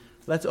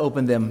Let's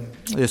open them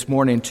this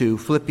morning to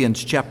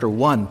Philippians chapter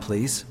 1,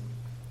 please.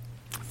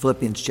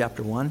 Philippians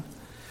chapter 1.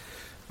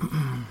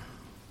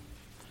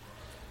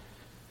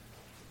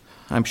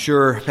 I'm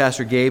sure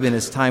Pastor Gabe, in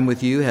his time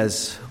with you,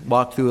 has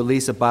walked through at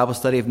least a Bible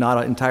study, if not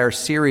an entire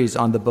series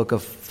on the book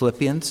of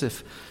Philippians. I'm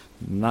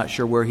not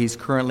sure where he's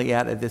currently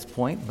at this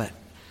point, but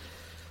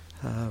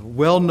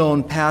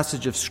well-known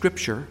passage of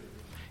Scripture.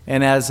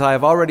 And as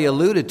I've already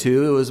alluded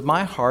to, it was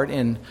my heart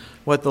in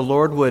what the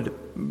Lord would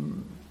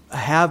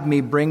have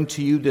me bring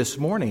to you this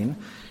morning,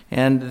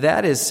 and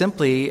that is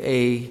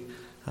simply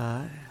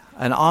an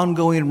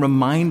ongoing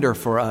reminder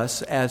for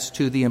us as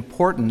to the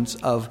importance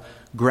of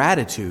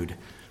gratitude,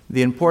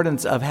 the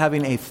importance of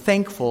having a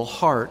thankful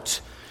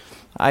heart.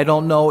 I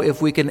don't know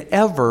if we can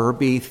ever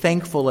be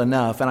thankful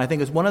enough, and I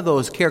think it's one of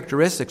those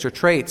characteristics or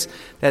traits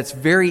that's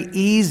very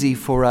easy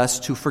for us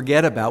to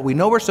forget about. We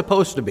know we're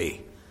supposed to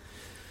be,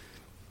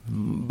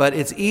 but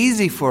it's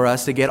easy for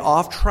us to get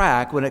off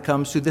track when it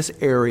comes to this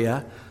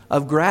area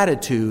of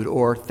gratitude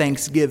or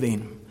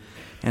thanksgiving.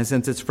 And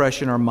since it's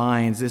fresh in our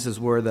minds, this is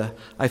where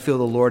I feel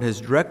the Lord has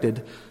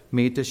directed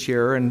me to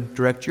share and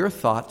direct your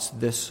thoughts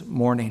this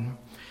morning.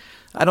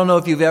 I don't know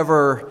if you've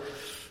ever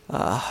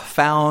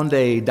found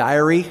a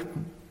diary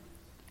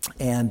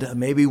and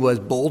maybe was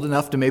bold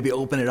enough to maybe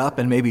open it up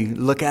and maybe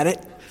look at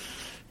it,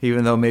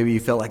 even though maybe you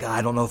felt like,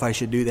 I don't know if I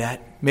should do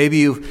that. Maybe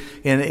you,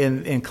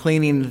 in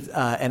cleaning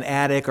an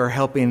attic or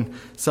helping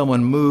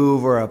someone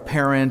move, or a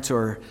parent,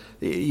 or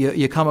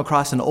you come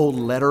across an old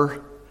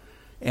letter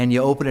and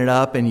you open it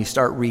up and you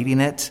start reading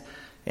it,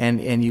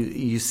 and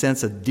you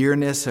sense a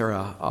dearness or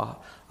a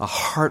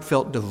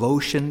heartfelt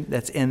devotion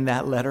that's in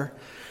that letter.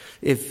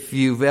 If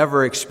you've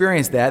ever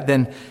experienced that,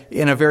 then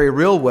in a very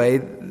real way,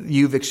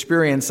 you've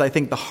experienced, I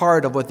think, the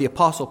heart of what the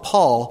Apostle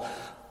Paul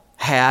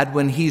had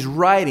when he's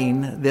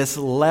writing this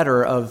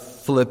letter of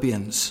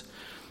Philippians.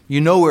 You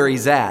know where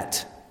he's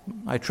at.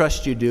 I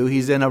trust you do.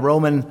 He's in a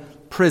Roman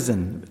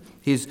prison.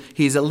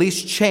 He's at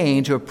least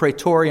chained to a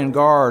Praetorian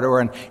guard or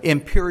an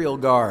imperial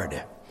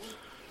guard.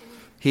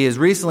 He has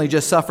recently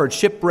just suffered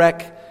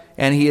shipwreck,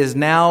 and he is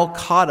now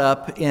caught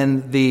up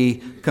in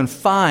the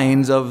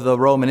confines of the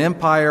Roman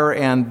Empire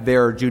and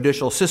their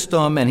judicial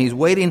system, and he's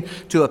waiting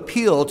to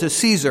appeal to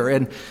Caesar.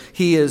 And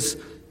he's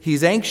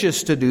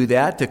anxious to do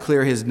that, to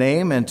clear his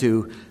name, and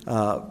to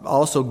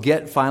also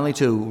get finally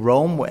to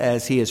Rome,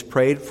 as he has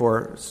prayed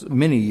for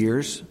many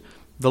years.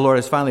 The Lord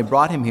has finally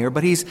brought him here,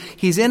 but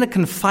he's in a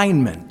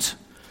confinement.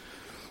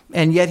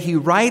 And yet he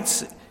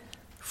writes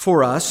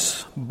for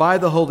us, by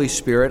the Holy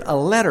Spirit, a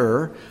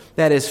letter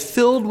that is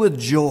filled with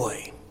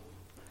joy.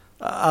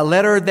 A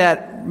letter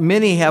that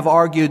many have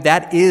argued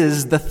that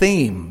is the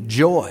theme,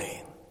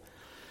 joy.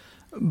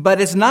 But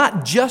it's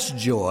not just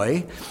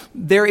joy.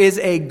 There is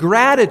a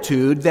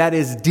gratitude that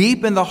is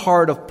deep in the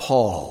heart of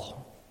Paul.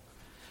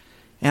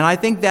 And I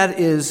think that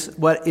is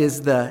what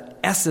is the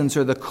essence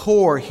or the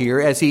core here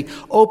as he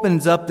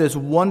opens up this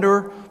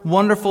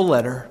wonderful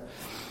letter.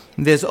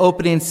 This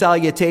opening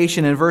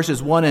salutation in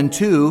verses 1 and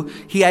 2,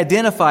 he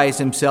identifies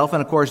himself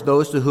and, of course,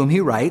 those to whom he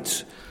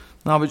writes.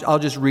 I'll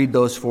just read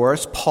those for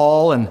us.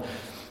 Paul and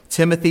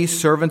Timothy,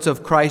 servants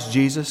of Christ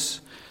Jesus,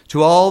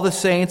 to all the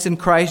saints in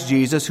Christ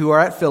Jesus who are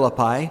at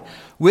Philippi,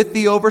 with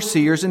the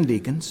overseers and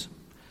deacons,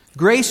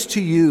 grace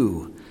to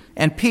you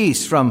and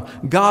peace from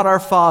God our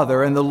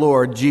Father and the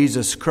Lord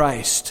Jesus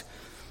Christ.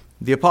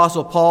 The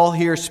Apostle Paul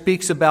here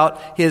speaks about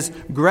his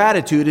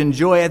gratitude and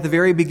joy at the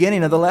very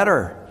beginning of the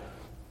letter.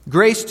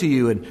 Grace to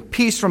you and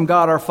peace from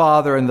God our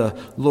Father and the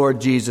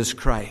Lord Jesus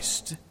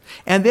Christ.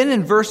 And then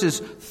in verses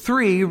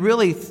 3,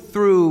 really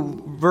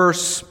through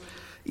verse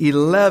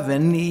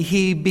 11,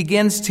 he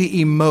begins to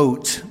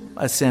emote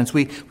a sense.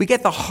 We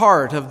get the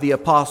heart of the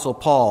Apostle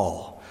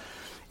Paul.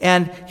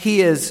 And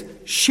he is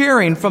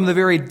sharing from the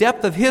very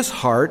depth of his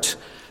heart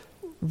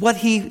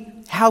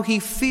how he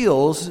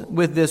feels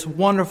with this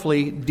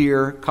wonderfully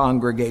dear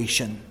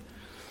congregation.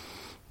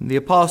 The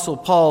Apostle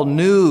Paul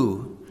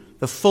knew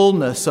the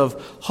fullness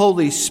of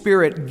Holy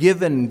Spirit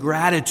given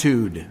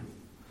gratitude.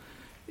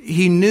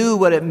 He knew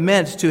what it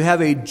meant to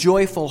have a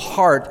joyful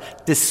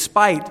heart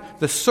despite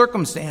the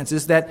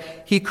circumstances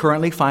that he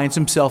currently finds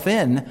himself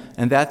in,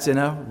 and that's in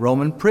a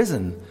Roman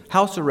prison,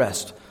 house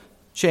arrest,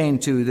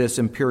 chained to this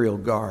imperial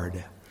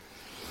guard.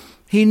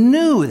 He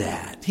knew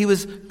that. He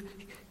was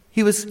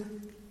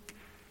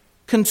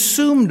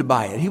consumed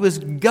by it. He was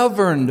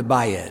governed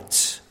by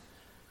it.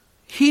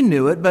 He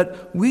knew it,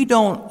 but we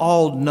don't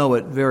all know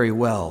it very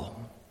well,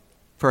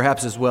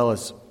 perhaps as well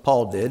as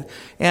Paul did.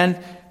 And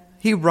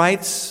he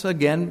writes,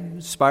 again,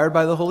 inspired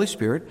by the Holy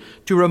Spirit,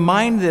 to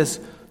remind this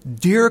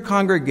dear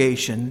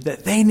congregation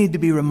that they need to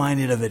be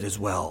reminded of it as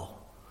well.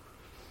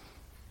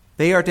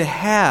 They are to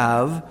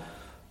have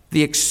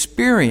the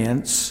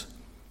experience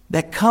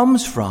that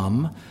comes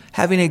from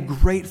having a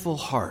grateful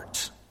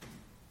heart.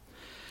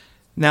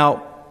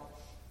 Now,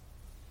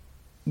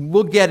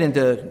 we'll get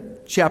into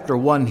chapter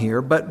 1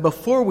 here, but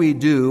before we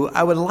do,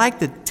 I would like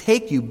to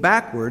take you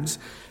back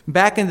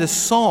into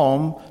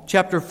Psalm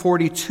chapter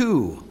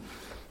 42.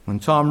 When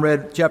Tom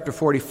read chapter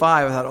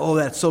 45, I thought, oh,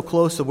 that's so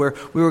close to where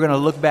we were going to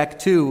look back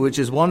to, which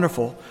is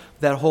wonderful,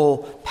 that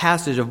whole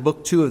passage of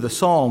book 2 of the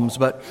Psalms.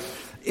 But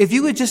if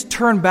you would just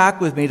turn back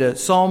with me to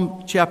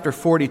Psalm chapter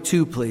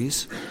 42,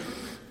 please.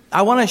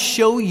 I want to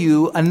show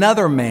you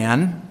another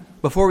man,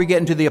 before we get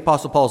into the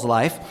Apostle Paul's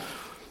life,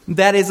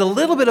 that is a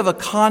little bit of a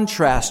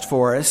contrast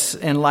for us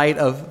in light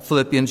of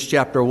Philippians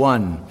chapter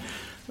 1.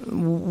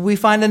 We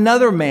find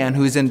another man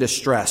who's in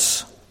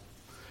distress.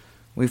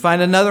 We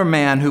find another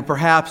man who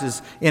perhaps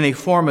is in a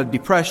form of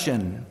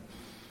depression.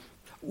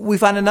 We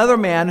find another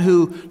man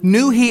who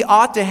knew he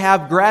ought to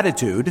have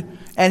gratitude,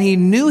 and he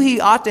knew he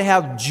ought to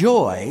have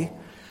joy,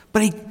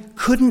 but he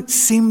couldn't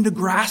seem to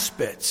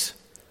grasp it.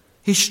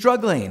 He's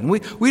struggling.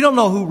 We don't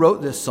know who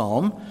wrote this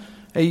psalm.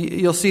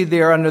 You'll see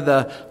there under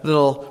the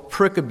little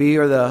pericope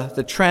or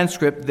the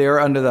transcript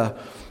there under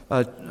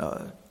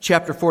the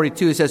chapter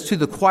 42, it says, to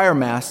the choir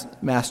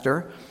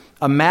master,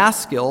 a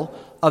maskil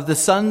of the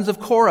sons of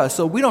Korah.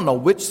 So we don't know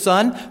which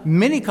son.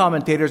 Many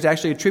commentators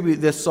actually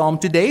attribute this psalm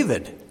to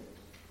David.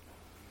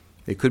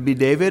 It could be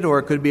David or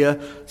it could be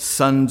a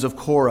sons of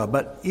Korah.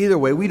 But either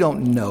way, we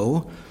don't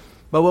know.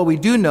 But what we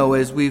do know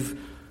is we've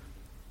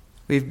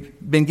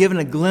been given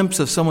a glimpse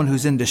of someone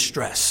who's in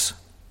distress,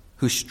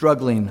 who's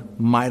struggling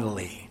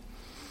mightily.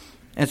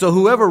 And so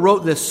whoever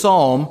wrote this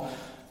psalm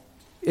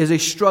is a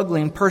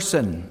struggling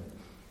person,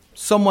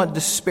 somewhat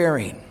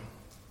despairing.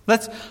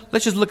 Let's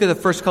just look at the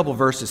first couple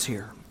verses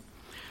here.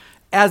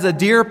 As a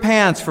deer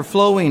pants for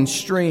flowing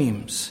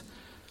streams,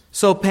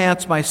 so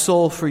pants my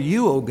soul for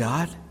you, O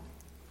God.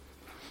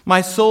 My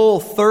soul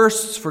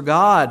thirsts for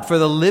God, for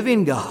the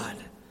living God.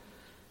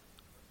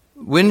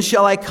 When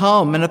shall I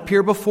come and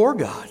appear before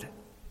God?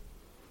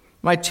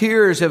 My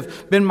tears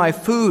have been my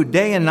food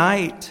day and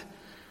night,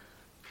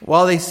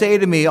 while they say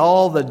to me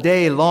all the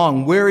day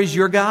long, where is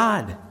your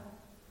God?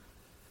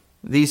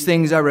 These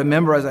things I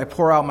remember as I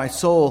pour out my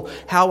soul,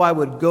 how I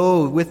would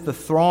go with the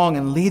throng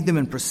and lead them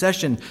in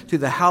procession to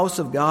the house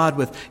of God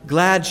with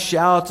glad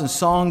shouts and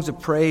songs of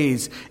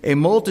praise, a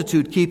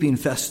multitude keeping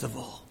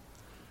festival.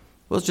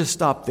 We'll just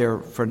stop there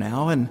for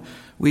now. And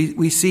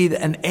we see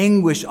an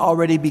anguish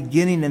already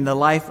beginning in the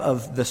life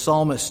of the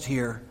psalmist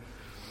here.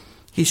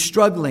 He's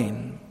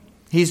struggling.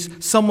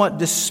 He's somewhat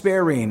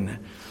despairing.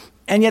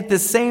 And yet at the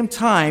same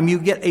time, you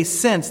get a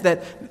sense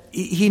that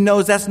he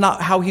knows that's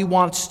not how he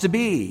wants to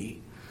be.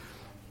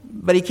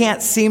 But he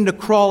can't seem to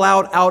crawl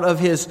out of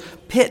his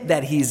pit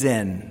that he's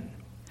in.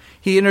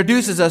 He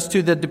introduces us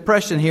to the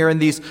depression here in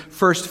these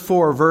first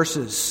 4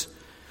 verses.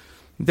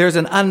 There's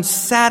an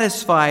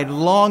unsatisfied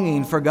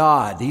longing for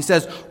God. He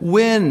says,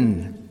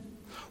 when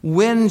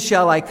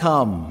shall I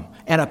come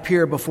and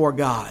appear before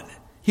God?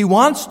 He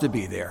wants to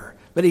be there,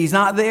 but he's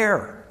not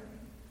there.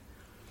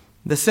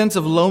 The sense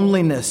of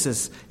loneliness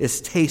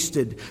is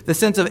tasted. The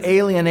sense of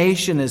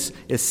alienation is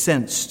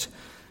sensed.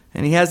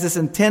 And he has this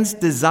intense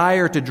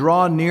desire to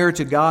draw near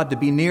to God, to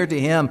be near to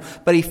Him,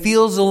 but he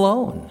feels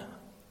alone.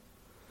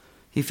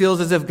 He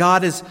feels as if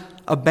God has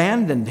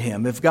abandoned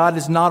him, if God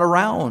is not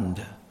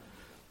around.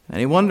 And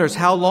he wonders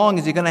how long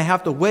is he going to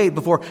have to wait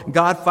before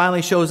God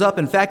finally shows up.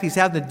 In fact, he's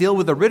having to deal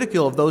with the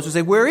ridicule of those who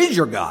say, where is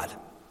your God?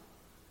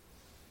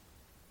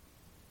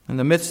 In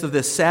the midst of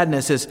this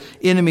sadness, his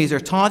enemies are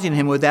taunting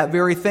him with that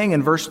very thing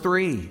in verse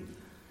 3.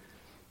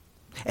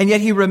 And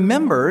yet he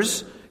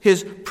remembers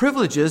his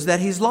privileges that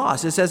he's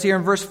lost. It says here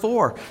in verse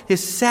 4,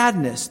 his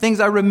sadness, things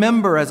I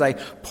remember as I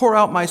pour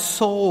out my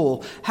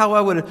soul, how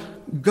I would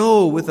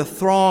go with the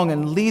throng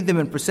and lead them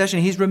in procession.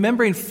 He's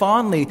remembering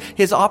fondly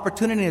his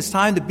opportunity and his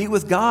time to be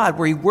with God,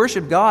 where he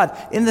worshiped God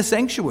in the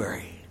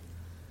sanctuary.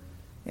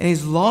 And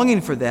he's longing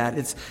for that.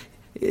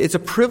 It's a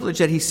privilege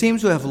that he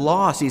seems to have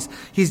lost.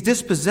 He's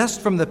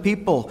dispossessed from the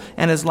people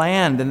and his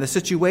land, and the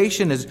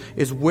situation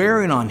is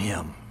wearing on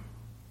him.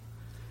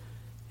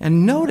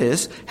 And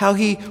notice how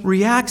he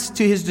reacts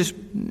to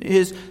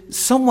his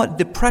somewhat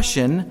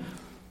depression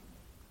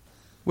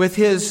with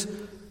his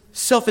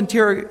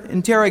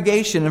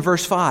self-interrogation in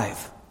verse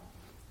 5.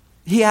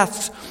 He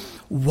asks,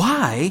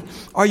 why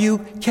are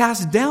you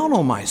cast down,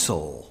 O my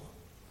soul?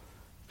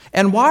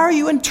 And why are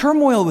you in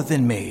turmoil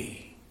within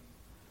me?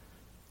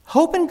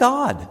 Hope in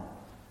God,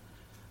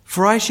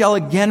 for I shall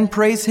again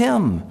praise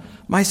Him,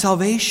 my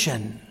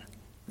salvation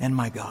and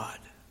my God.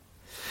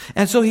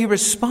 And so he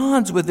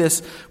responds with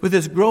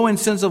this growing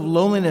sense of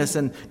loneliness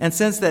and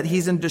sense that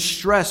he's in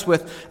distress,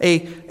 with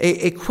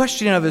a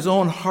questioning of his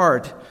own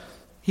heart.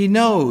 He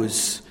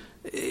knows.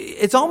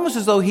 It's almost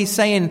as though he's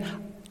saying,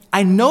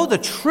 I know the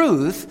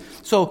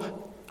truth,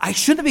 so I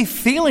shouldn't be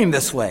feeling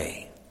this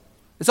way.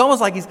 It's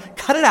almost like he's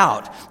cut it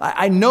out.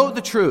 I know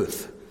the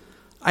truth.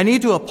 I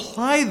need to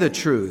apply the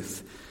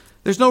truth.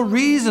 There's no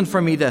reason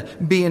for me to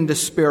be in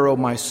despair, O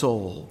my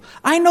soul.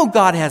 I know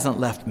God hasn't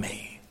left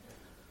me.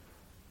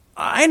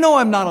 I know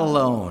I'm not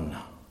alone.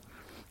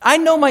 I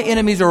know my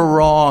enemies are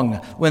wrong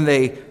when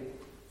they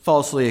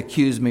falsely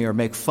accuse me or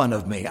make fun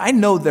of me. I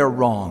know they're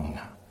wrong.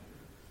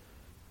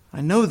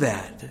 I know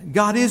that.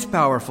 God is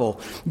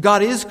powerful.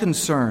 God is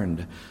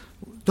concerned.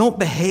 Don't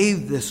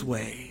behave this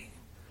way.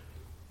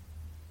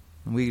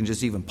 And we can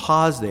just even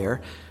pause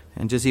there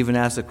and just even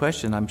ask the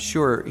question. I'm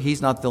sure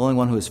he's not the only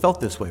one who has felt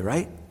this way,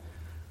 right?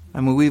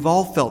 I mean, we've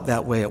all felt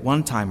that way at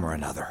one time or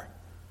another.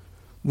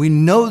 We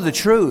know the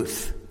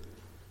truth.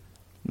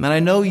 And I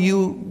know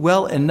you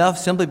well enough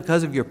simply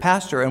because of your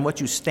pastor and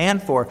what you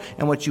stand for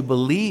and what you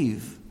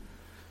believe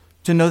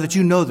to know that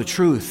you know the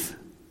truth.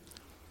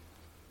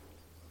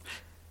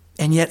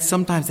 And yet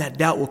sometimes that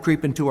doubt will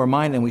creep into our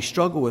mind and we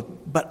struggle with,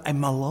 but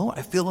I'm alone.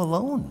 I feel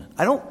alone.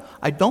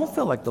 I don't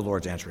feel like the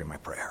Lord's answering my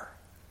prayer.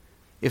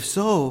 If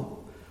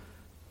so,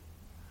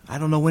 I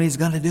don't know when he's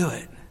going to do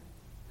it.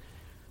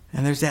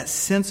 And there's that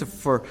sense of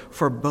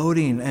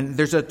foreboding, and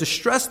there's a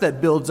distress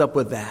that builds up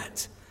with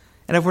that.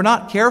 And if we're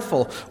not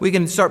careful, we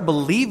can start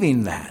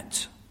believing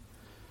that.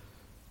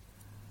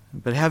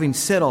 But having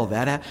said all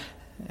that,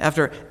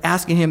 after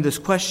asking him this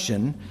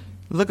question,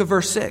 look at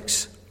verse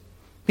 6.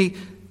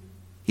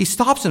 He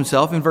stops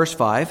himself in verse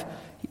 5.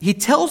 He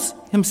tells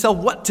himself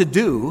what to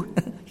do.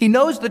 He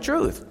knows the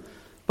truth.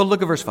 But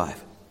look at verse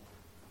 5.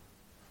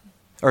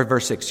 Or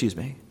verse 6, excuse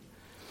me.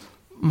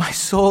 My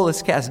soul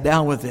is cast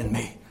down within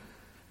me.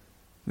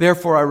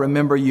 Therefore I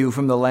remember you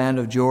from the land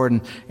of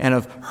Jordan and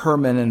of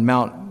Hermon and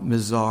Mount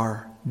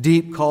Mizar.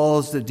 Deep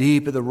calls to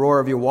deep at the roar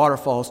of your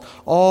waterfalls.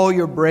 All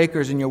your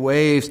breakers and your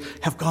waves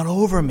have gone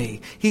over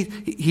me.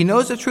 He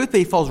knows the truth, but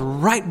he falls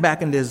right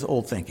back into his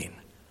old thinking.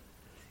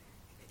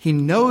 He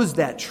knows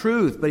that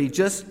truth, but he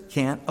just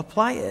can't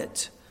apply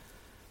it.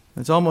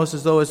 It's almost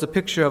as though it's a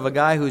picture of a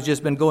guy who's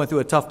just been going through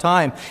a tough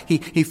time.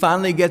 He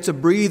finally gets a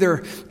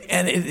breather,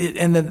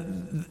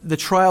 and the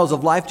trials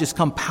of life just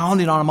come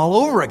pounding on him all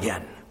over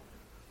again.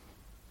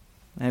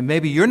 And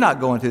maybe you're not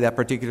going through that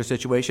particular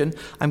situation.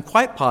 I'm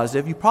quite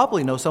positive you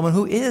probably know someone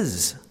who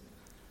is.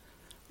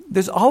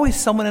 There's always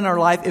someone in our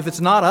life, if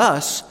it's not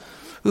us,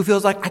 who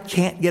feels like, I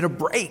can't get a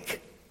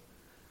break.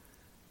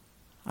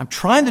 I'm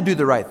trying to do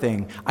the right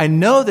thing. I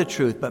know the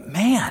truth, but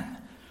man,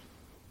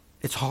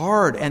 it's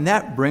hard. And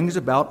that brings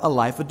about a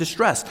life of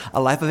distress,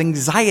 a life of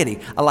anxiety,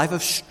 a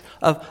life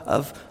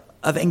of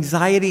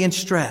anxiety and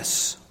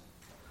stress.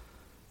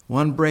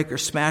 One breaker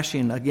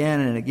smashing again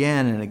and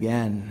again and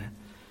again.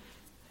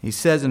 He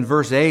says in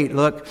verse 8,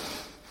 look,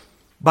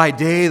 by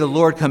day the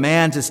Lord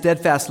commands his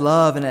steadfast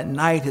love, and at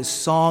night his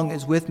song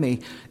is with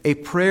me, a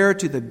prayer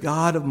to the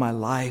God of my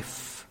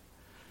life.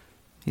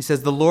 He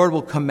says the Lord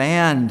will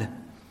command.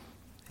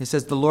 He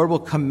says the Lord will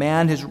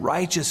command his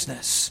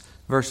righteousness.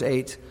 Verse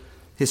 8,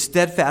 his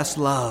steadfast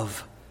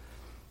love.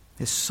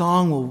 His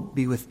song will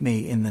be with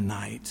me in the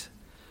night.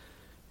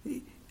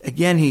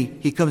 Again,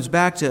 he comes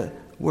back to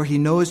where he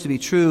knows to be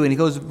true, and he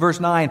goes,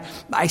 verse 9,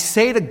 I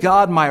say to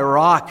God, my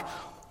rock,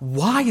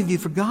 why have you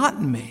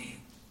forgotten me?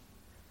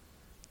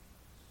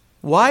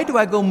 Why do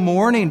I go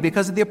mourning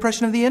because of the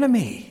oppression of the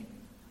enemy?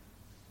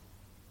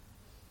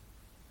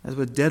 As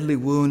with deadly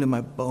wound in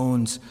my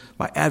bones,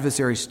 my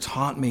adversaries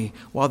taunt me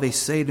while they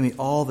say to me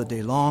all the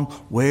day long,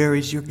 where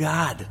is your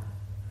God?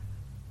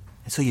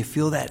 And so you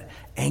feel that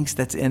angst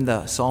that's in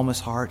the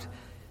psalmist's heart.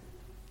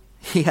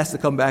 He has to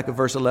come back at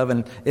verse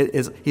 11.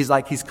 He's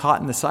like he's caught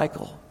in the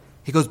cycle.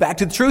 He goes back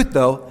to the truth,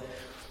 though.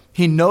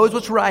 He knows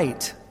what's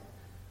right.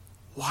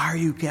 Why are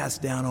you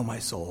cast down, O my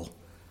soul?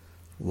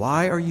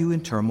 Why are you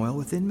in turmoil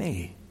within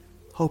me?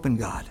 Hope in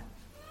God.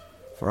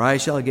 For I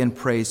shall again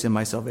praise him,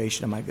 my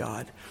salvation and my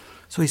God.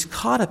 So he's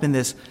caught up in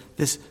this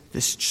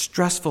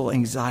stressful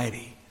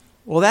anxiety.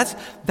 Well,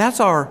 that's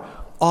our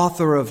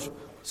author of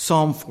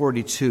Psalm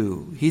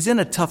 42. He's in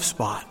a tough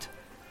spot,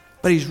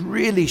 but he's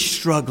really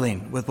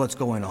struggling with what's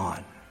going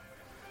on.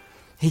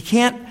 He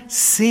can't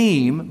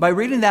seem, by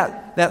reading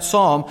that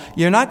psalm,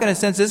 you're not going to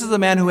sense this is a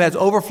man who has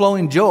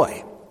overflowing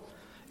joy.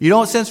 You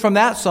don't sense from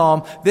that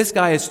psalm, this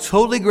guy is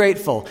totally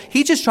grateful.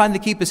 He's just trying to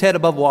keep his head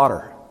above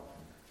water.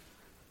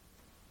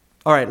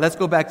 All right, let's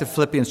go back to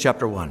Philippians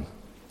chapter 1.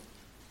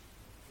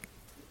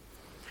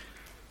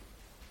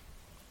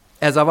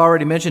 As I've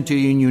already mentioned to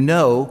you, and you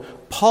know,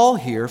 Paul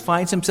here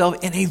finds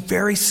himself in a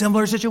very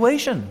similar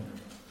situation.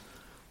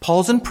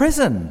 Paul's in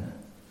prison.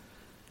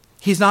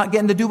 He's not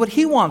getting to do what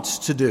he wants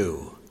to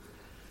do.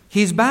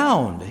 He's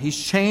bound.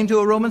 He's chained to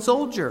a Roman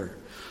soldier.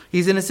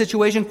 He's in a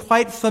situation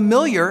quite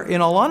familiar, in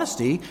all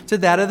honesty, to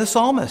that of the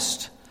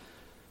psalmist.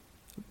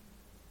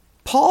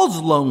 Paul's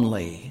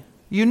lonely.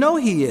 You know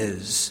he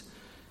is.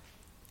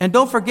 And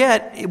don't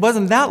forget, it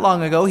wasn't that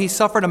long ago he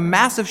suffered a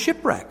massive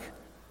shipwreck.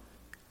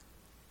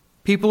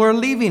 People are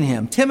leaving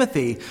him.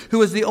 Timothy, who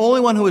was the only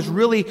one who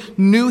really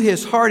knew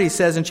his heart, he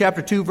says in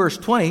chapter 2, verse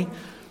 20.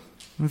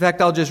 In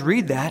fact, I'll just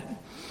read that.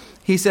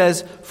 He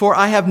says, for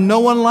I have no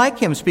one like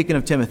him, speaking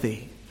of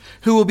Timothy,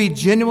 who will be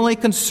genuinely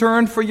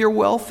concerned for your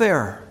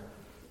welfare.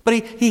 But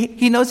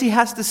he knows he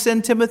has to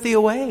send Timothy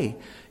away,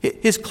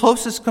 his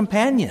closest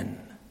companion.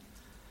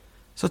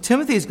 So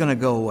Timothy is going to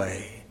go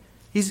away.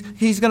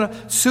 He's going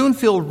to soon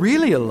feel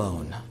really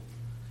alone.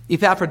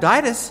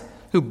 Epaphroditus,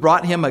 who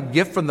brought him a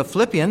gift from the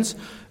Philippians,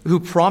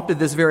 who prompted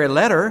this very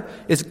letter,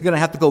 is going to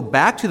have to go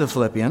back to the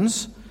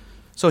Philippians.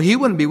 So he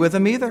wouldn't be with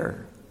him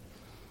either.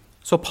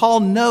 So Paul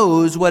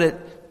knows what it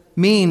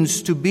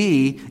means to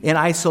be in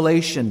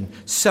isolation,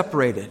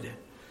 separated.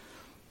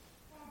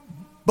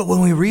 But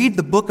when we read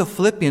the book of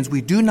Philippians,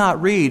 we do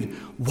not read,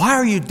 "Why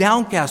are you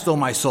downcast, O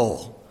my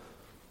soul?"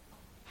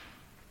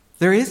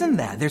 There isn't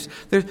that.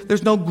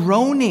 There's no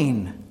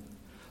groaning.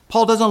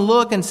 Paul doesn't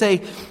look and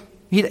say,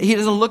 he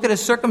doesn't look at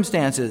his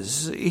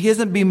circumstances. He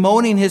isn't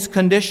bemoaning his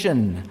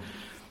condition.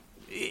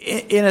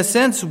 In a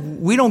sense,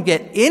 we don't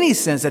get any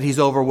sense that he's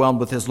overwhelmed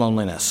with his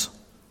loneliness.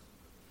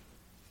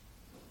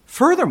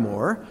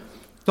 Furthermore,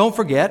 don't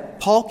forget,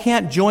 Paul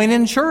can't join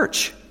in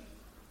church.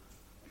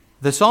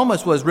 The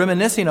psalmist was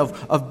reminiscing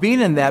of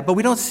being in that, but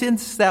we don't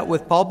sense that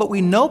with Paul. But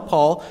we know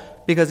Paul,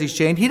 because he's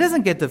chained, he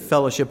doesn't get the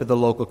fellowship of the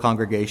local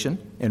congregation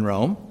in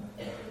Rome.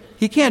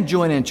 He can't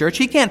join in church.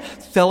 He can't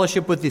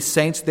fellowship with the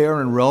saints there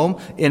in Rome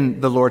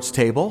in the Lord's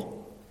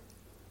table.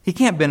 He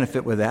can't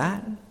benefit with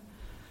that.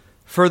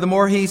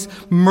 Furthermore, he's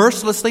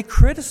mercilessly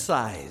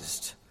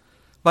criticized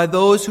by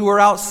those who are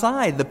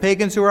outside, the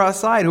pagans who are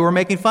outside, who are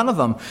making fun of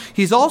him.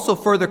 He's also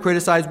further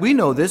criticized, we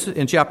know this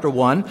in chapter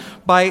 1,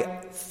 by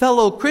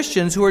fellow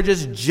Christians who are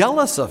just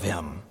jealous of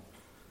him.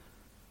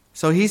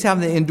 So he's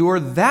having to endure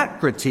that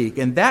critique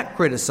and that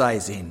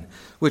criticizing,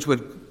 which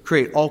would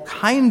create all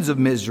kinds of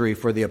misery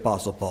for the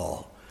Apostle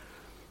Paul.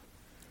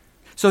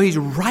 So he's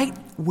right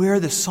where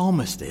the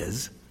psalmist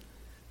is,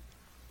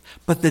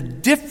 but the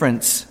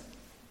difference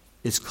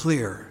is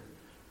clear.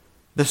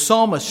 The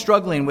psalmist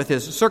struggling with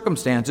his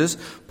circumstances,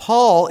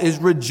 Paul is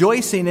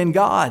rejoicing in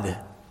God.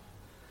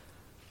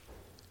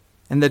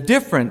 And the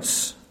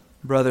difference,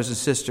 brothers and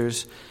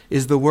sisters,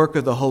 is the work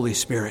of the Holy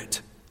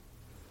Spirit.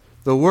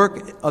 The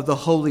work of the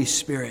Holy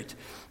Spirit.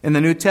 In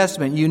the New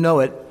Testament, you know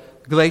it.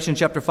 Galatians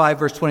chapter 5,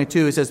 verse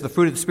 22, it says, the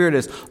fruit of the Spirit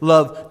is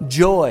love,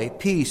 joy,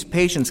 peace,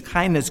 patience,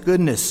 kindness,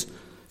 goodness,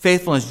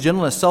 faithfulness,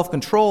 gentleness,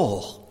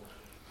 self-control.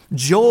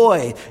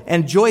 Joy,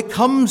 and joy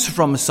comes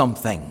from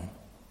something.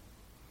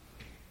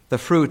 The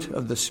fruit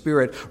of the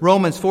Spirit.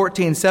 Romans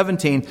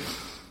 14:17,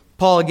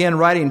 Paul again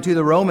writing to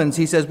the Romans,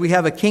 he says, we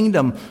have a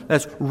kingdom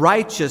that's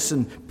righteous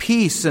and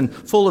peace and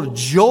full of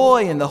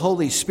joy in the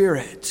Holy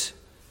Spirit.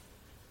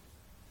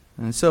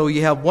 And so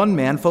you have one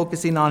man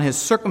focusing on his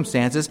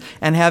circumstances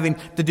and having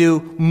to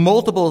do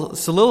multiple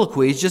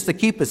soliloquies just to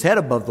keep his head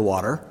above the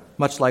water,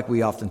 much like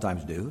we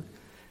oftentimes do.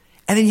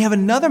 And then you have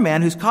another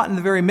man who's caught in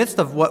the very midst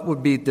of what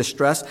would be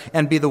distress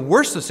and be the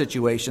worst of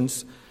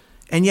situations,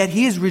 and yet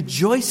he is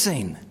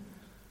rejoicing.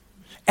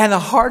 And a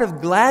heart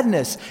of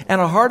gladness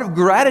and a heart of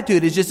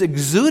gratitude is just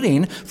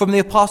exuding from the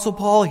Apostle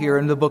Paul here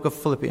in the book of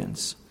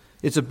Philippians.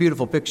 It's a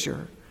beautiful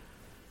picture.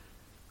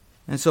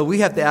 And so we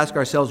have to ask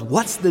ourselves,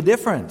 what's the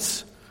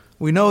difference?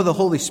 We know the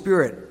Holy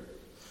Spirit,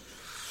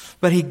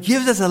 but he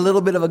gives us a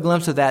little bit of a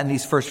glimpse of that in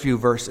these first few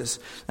verses.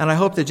 And I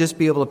hope to just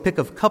be able to pick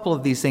a couple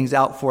of these things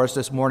out for us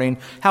this morning,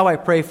 how I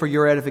pray for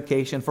your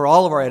edification, for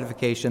all of our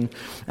edification,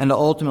 and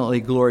ultimately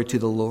glory to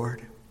the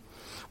Lord.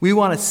 We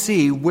want to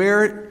see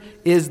where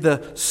is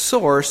the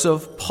source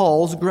of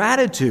Paul's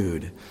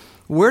gratitude.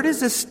 Where is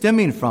this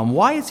stemming from?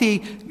 Why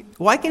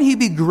can he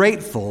be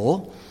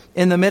grateful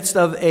in the midst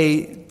of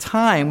a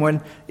time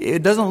when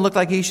it doesn't look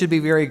like he should be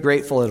very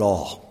grateful at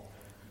all?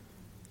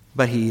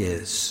 But he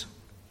is.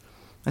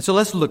 And so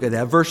let's look at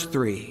that. Verse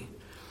 3.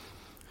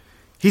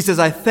 He says,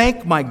 I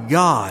thank my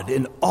God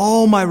in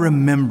all my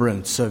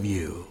remembrance of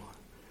you.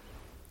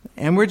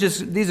 And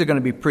these are going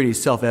to be pretty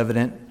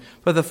self-evident.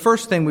 But the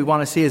first thing we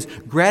want to see is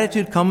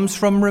gratitude comes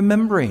from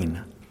remembering,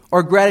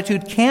 or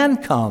gratitude can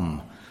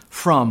come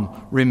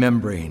from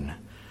remembering.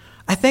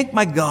 I thank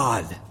my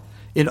God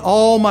in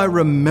all my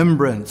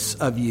remembrance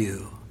of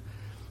you.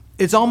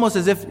 It's almost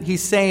as if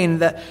he's saying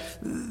that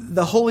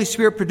the Holy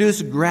Spirit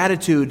produced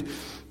gratitude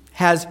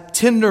has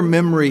tender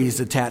memories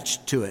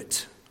attached to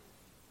it.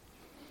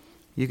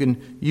 You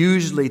can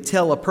usually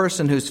tell a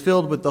person who's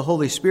filled with the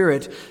Holy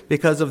Spirit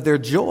because of their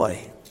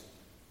joy.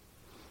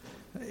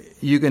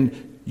 You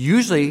can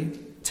usually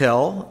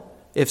tell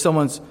if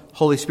someone's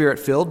Holy Spirit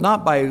filled,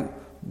 not by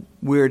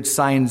weird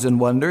signs and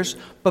wonders,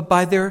 but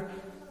by their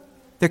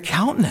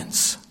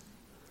countenance.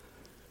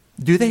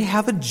 Do they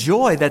have a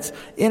joy that's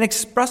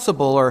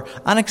inexpressible or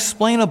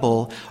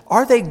unexplainable?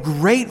 Are they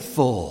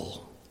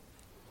grateful?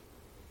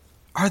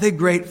 Are they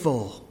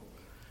grateful?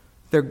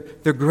 Their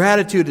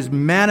gratitude is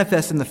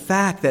manifest in the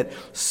fact that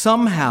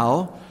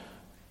somehow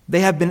they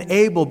have been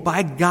able,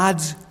 by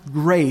God's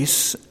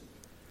grace,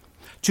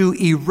 to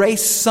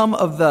erase some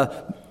of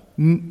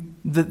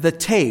the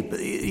tape,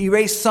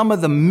 erase some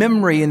of the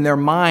memory in their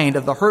mind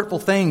of the hurtful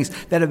things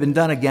that have been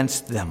done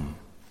against them.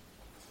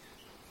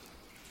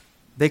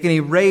 They can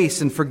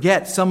erase and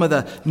forget some of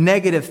the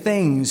negative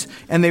things,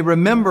 and they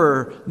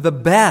remember the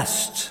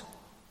best.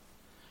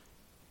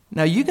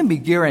 Now, you can be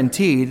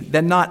guaranteed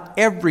that not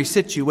every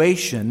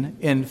situation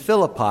in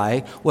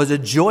Philippi was a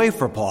joy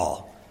for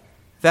Paul.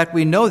 In fact,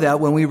 we know that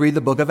when we read the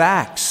book of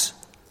Acts.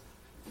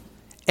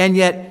 And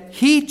yet,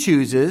 he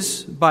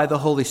chooses, by the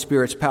Holy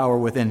Spirit's power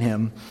within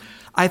him,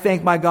 I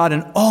thank my God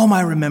in all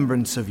my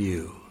remembrance of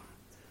you.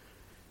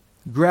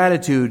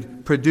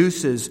 Gratitude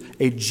produces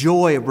a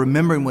joy of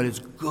remembering what is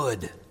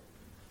good.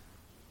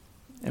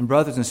 And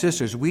brothers and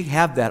sisters, we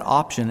have that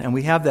option and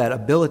we have that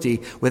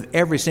ability with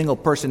every single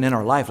person in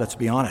our life, let's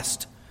be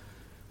honest.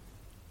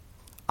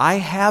 I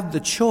have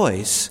the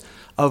choice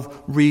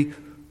of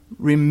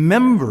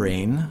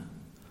remembering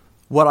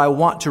what I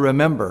want to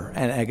remember.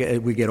 And as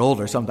we get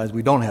older, sometimes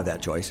we don't have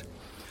that choice.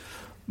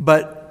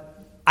 But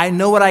I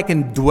know what I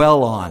can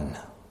dwell on.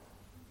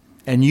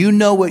 And you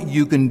know what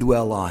you can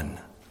dwell on.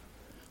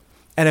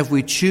 And if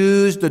we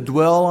choose to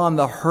dwell on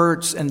the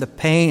hurts and the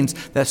pains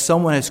that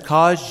someone has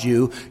caused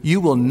you,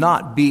 you will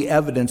not be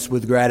evidenced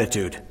with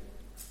gratitude.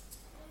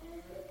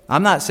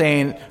 I'm not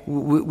saying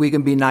we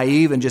can be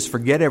naive and just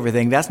forget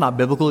everything. That's not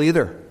biblical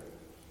either.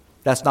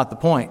 That's not the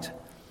point.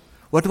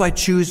 What do I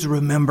choose to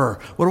remember?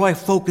 What do I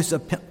focus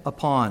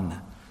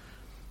upon?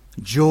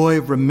 Joy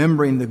of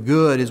remembering the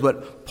good is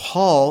what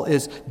Paul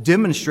is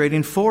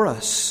demonstrating for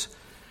us.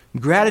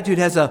 Gratitude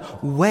has a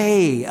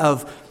way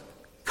of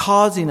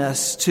causing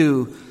us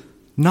to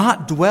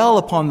not dwell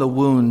upon the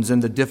wounds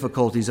and the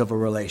difficulties of a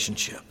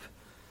relationship.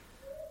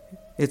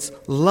 It's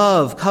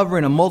love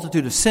covering a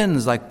multitude of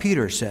sins, like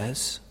Peter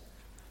says.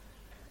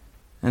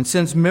 And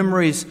since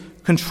memories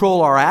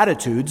control our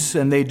attitudes,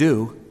 and they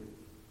do,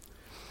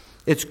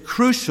 it's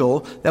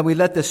crucial that we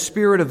let the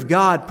Spirit of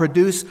God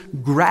produce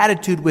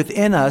gratitude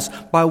within us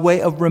by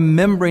way of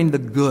remembering the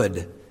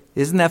good.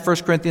 Isn't that 1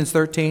 Corinthians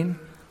 13?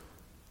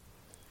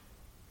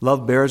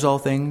 Love bears all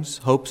things,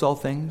 hopes all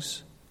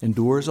things,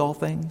 endures all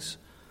things.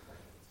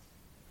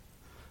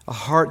 A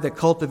heart that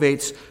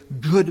cultivates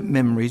good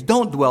memories.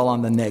 Don't dwell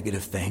on the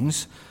negative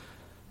things.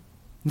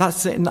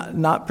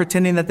 Not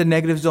pretending that the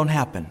negatives don't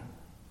happen.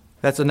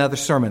 That's another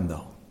sermon,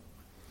 though.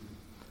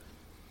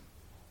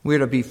 We're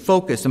to be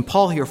focused, and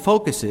Paul here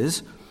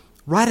focuses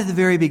right at the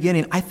very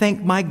beginning. I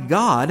thank my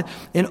God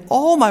in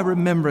all my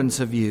remembrance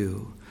of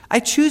you.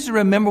 I choose to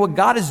remember what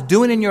God is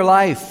doing in your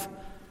life.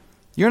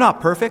 You're not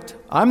perfect.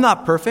 I'm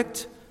not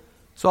perfect.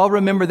 So I'll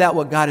remember that,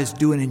 what God is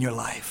doing in your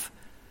life.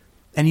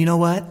 And you know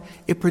what?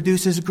 It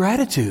produces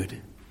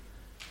gratitude.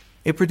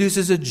 It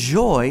produces a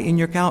joy in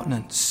your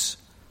countenance.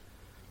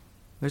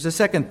 There's a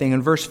second thing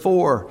in verse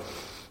 4.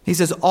 He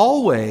says,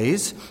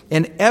 always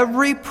in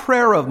every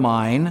prayer of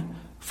mine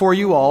for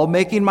you all,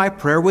 making my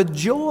prayer with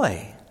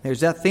joy.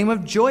 There's that theme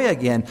of joy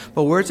again.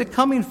 But where is it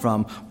coming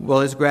from? Well,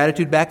 it's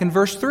gratitude back in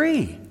verse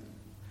 3.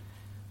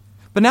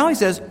 But now he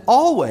says,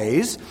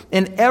 always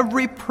in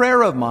every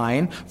prayer of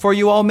mine for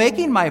you all,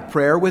 making my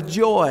prayer with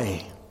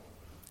joy.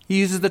 He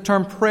uses the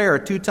term prayer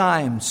 2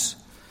 times.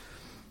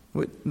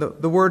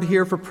 The word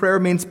here for prayer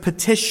means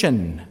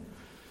petition.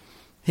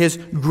 His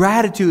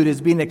gratitude is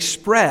being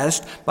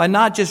expressed by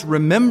not just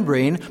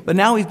remembering, but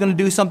now he's going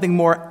to do something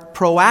more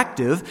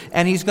proactive,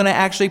 and he's going to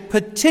actually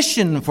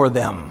petition for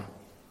them.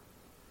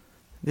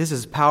 This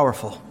is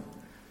powerful.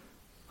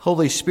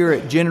 Holy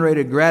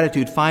Spirit-generated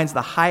gratitude finds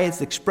the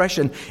highest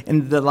expression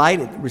in the delight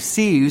it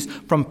receives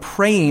from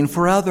praying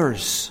for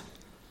others,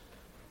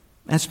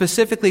 and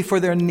specifically for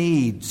their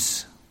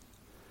needs.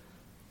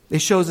 It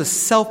shows a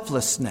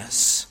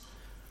selflessness.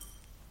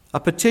 A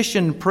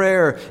petition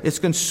prayer is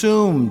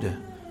consumed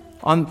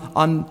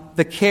on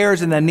the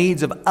cares and the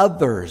needs of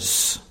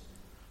others.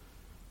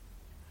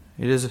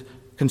 It is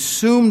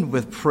consumed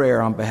with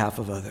prayer on behalf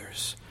of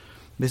others.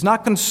 It is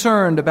not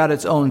concerned about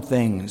its own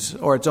things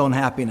or its own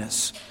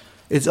happiness,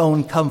 its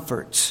own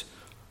comfort,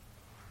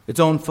 its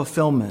own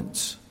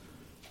fulfillment,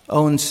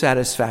 own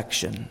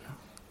satisfaction.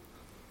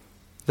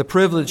 The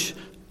privilege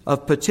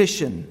of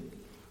petition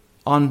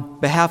on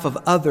behalf of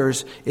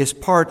others is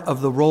part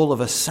of the role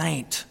of a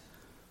saint,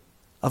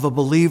 of a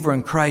believer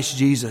in Christ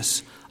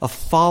Jesus, a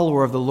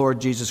follower of the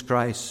Lord Jesus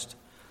Christ.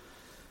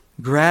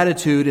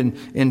 Gratitude,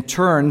 in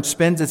turn,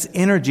 spends its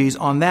energies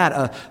on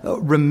that,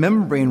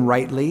 remembering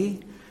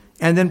rightly,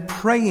 and then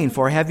praying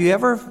for. Have you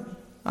ever,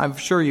 I'm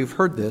sure you've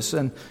heard this,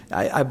 and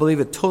I believe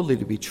it totally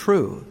to be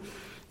true.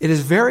 It is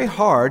very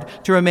hard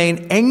to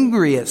remain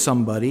angry at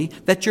somebody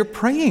that you're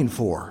praying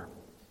for.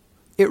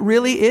 It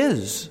really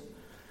is.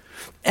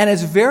 And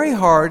it's very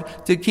hard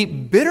to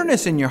keep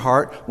bitterness in your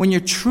heart when you're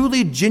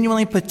truly,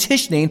 genuinely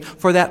petitioning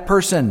for that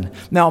person.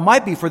 Now, it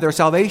might be for their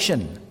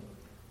salvation,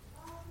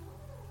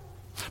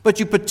 but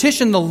you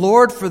petition the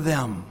Lord for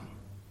them.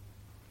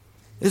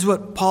 This is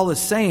what Paul is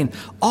saying.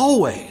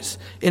 Always,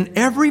 in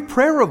every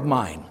prayer of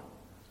mine,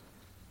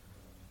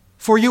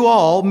 for you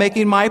all,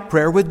 making my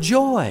prayer with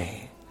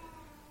joy.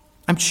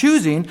 I'm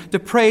choosing to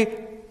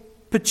pray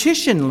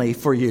petitionally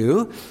for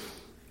you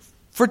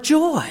for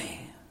joy.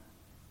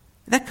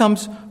 That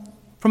comes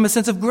from a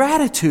sense of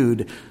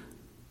gratitude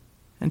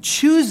and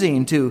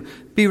choosing to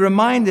be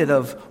reminded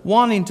of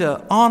wanting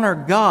to honor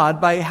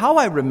God by how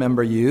I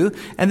remember you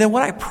and then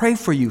what I pray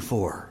for you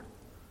for.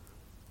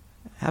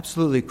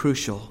 Absolutely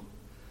crucial.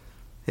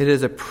 It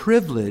is a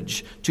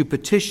privilege to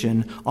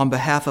petition on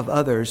behalf of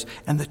others,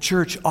 and the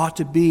church ought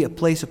to be a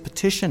place of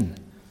petition.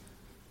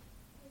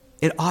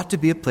 It ought to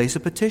be a place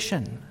of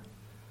petition.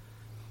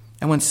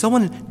 And when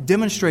someone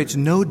demonstrates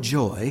no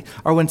joy,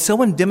 or when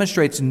someone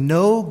demonstrates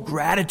no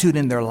gratitude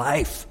in their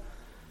life,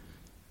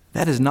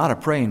 that is not a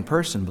praying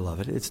person,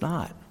 beloved. It's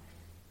not.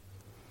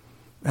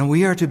 And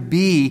we are to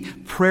be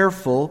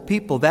prayerful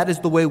people. That is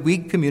the way we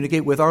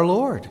communicate with our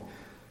Lord.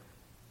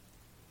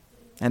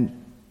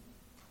 And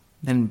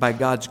And by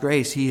God's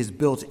grace, he has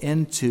built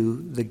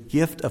into the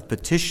gift of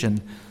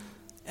petition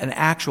an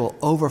actual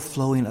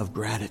overflowing of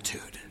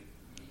gratitude.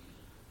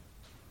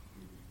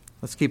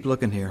 Let's keep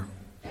looking here.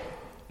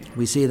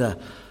 We see the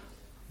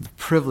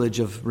privilege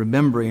of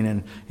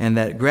remembering and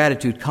that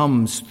gratitude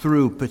comes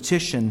through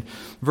petition.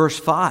 Verse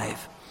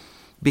 5.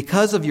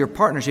 Because of your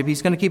partnership,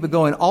 he's going to keep it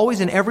going,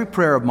 always in every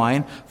prayer of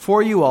mine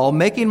for you all,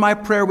 making my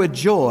prayer with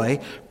joy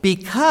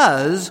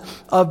because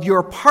of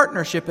your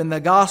partnership in the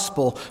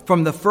gospel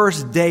from the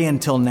first day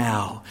until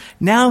now.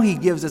 Now he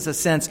gives us a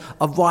sense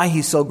of why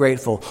he's so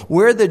grateful,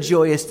 where the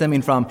joy is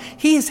stemming from.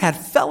 He has had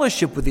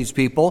fellowship with these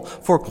people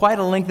for quite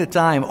a length of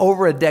time,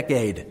 over a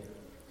decade.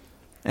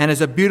 And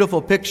it's a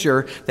beautiful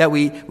picture that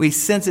we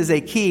sense is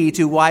a key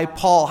to why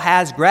Paul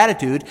has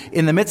gratitude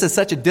in the midst of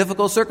such a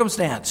difficult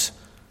circumstance.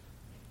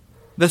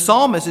 The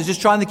psalmist is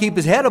just trying to keep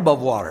his head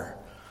above water.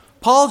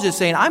 Paul's just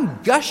saying,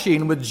 I'm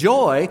gushing with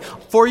joy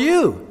for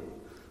you.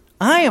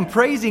 I am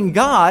praising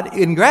God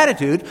in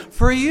gratitude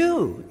for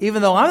you,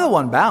 even though I'm the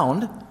one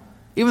bound,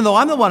 even though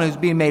I'm the one who's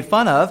being made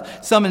fun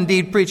of. Some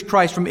indeed preach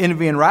Christ from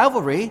envy and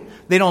rivalry.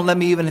 They don't let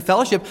me even in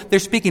fellowship. They're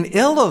speaking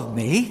ill of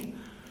me,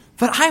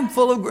 but I'm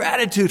full of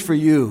gratitude for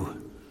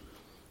you.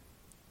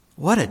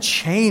 What a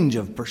change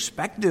of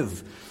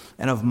perspective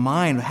and of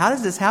mind. How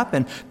does this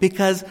happen?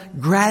 Because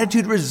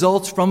gratitude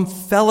results from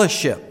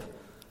fellowship.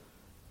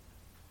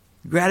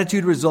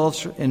 Gratitude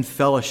results in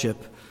fellowship.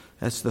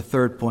 That's the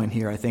third point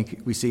here, I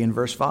think we see in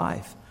verse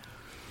 5.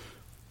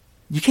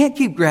 You can't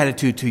keep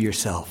gratitude to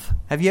yourself.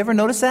 Have you ever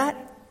noticed that?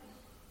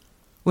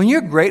 When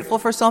you're grateful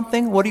for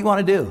something, what do you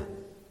want to do?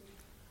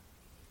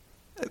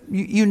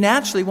 You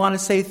naturally want to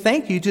say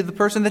thank you to the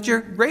person that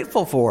you're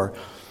grateful for.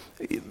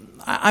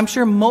 I'm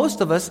sure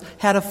most of us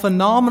had a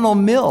phenomenal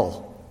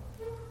meal,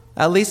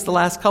 at least the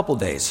last couple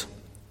days.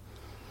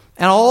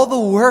 And all the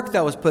work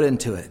that was put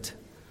into it.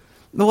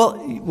 Well,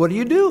 what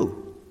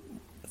do?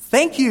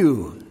 Thank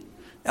you.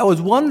 That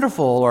was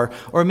wonderful.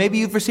 Or maybe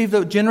you've received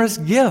a generous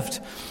gift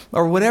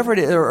or whatever it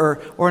is,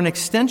 or an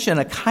extension,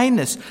 a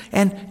kindness,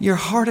 and your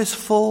heart is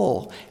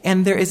full.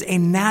 And there is a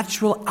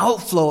natural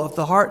outflow of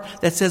the heart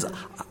that says,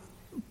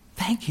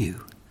 thank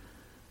you.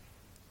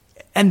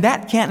 And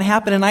that can't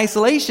happen in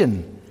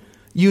isolation.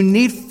 You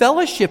need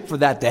fellowship for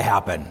that to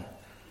happen.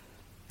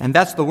 And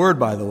that's the word,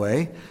 by the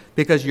way,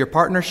 because your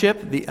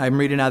partnership, I'm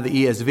reading out of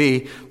the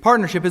ESV,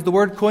 partnership is the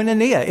word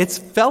koinonia. It's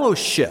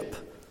fellowship.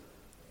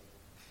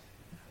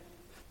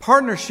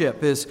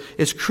 Partnership is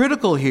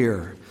critical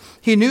here.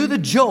 He knew the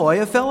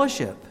joy of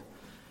fellowship.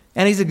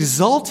 And he's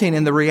exulting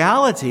in the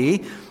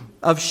reality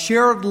of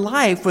shared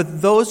life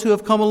with those who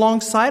have come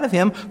alongside of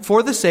him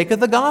for the sake of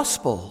the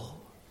gospel.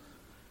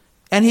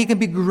 And he can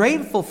be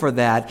grateful for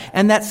that,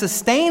 and that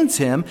sustains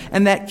him,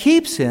 and that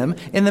keeps him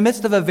in the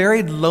midst of a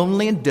very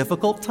lonely and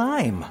difficult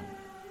time.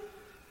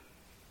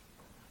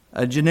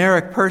 A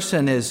generic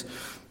person is,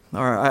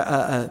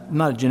 a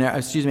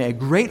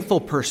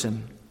grateful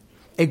person.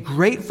 A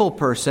grateful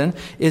person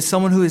is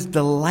someone who is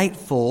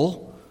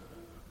delightful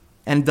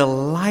and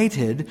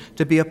delighted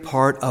to be a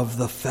part of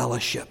the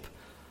fellowship.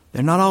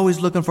 They're not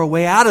always looking for a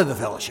way out of the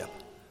fellowship.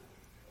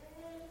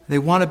 They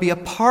want to be a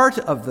part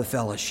of the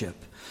fellowship,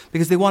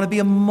 because they want to be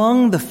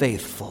among the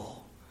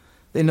faithful.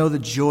 They know the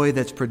joy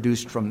that's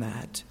produced from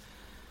that.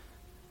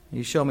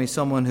 You show me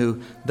someone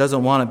who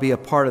doesn't want to be a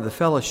part of the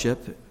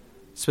fellowship,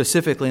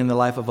 specifically in the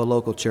life of a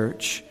local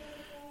church,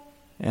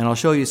 and I'll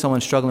show you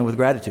someone struggling with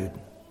gratitude.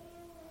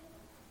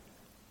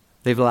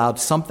 They've allowed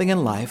something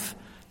in life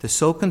to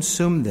so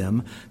consume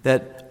them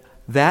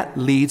that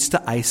leads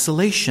to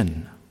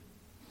isolation.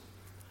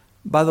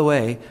 By the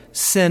way,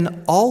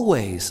 sin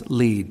always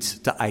leads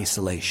to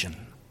isolation.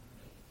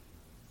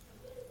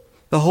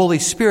 The Holy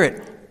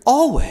Spirit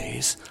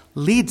always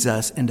leads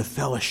us into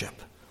fellowship.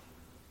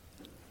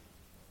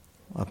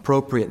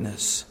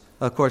 Appropriateness.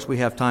 Of course, we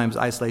have times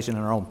isolation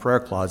in our own prayer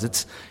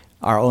closets,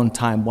 our own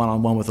time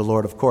one-on-one with the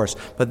Lord, of course,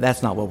 but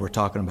that's not what we're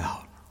talking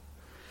about.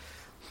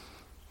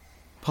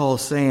 Paul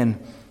is saying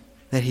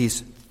that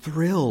he's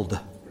thrilled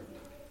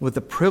with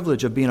the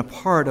privilege of being a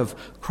part of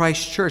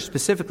Christ's church,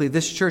 specifically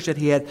this church that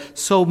he had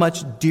so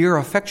much dear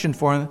affection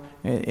for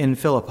in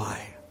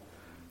Philippi.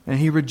 And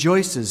he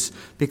rejoices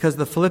because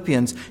the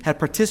Philippians had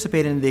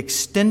participated in the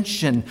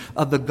extension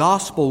of the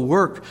gospel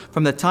work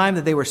from the time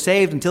that they were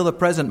saved until the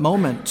present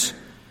moment.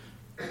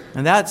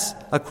 And that's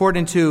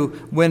according to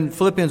when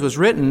Philippians was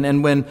written,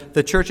 and when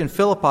the church in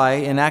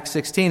Philippi in Acts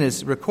 16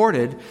 is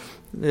recorded,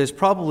 there's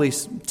probably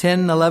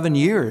 10, 11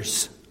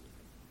 years.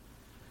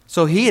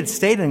 So he had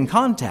stayed in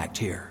contact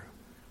here.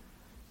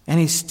 And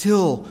he's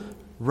still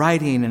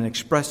writing and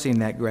expressing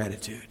that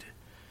gratitude.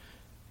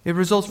 It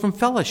results from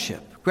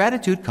fellowship.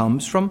 Gratitude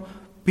comes from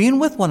being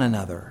with one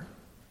another.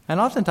 And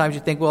oftentimes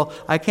you think, well,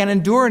 I can't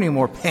endure any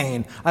more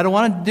pain. I don't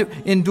want to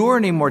endure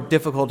any more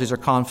difficulties or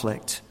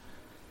conflict.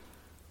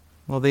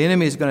 Well, the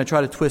enemy is going to try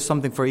to twist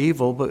something for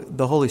evil, but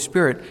the Holy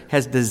Spirit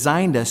has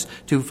designed us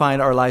to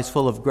find our lives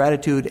full of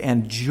gratitude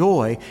and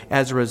joy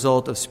as a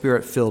result of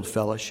Spirit-filled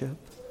fellowship.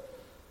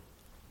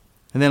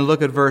 And then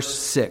look at verse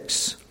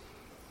 6.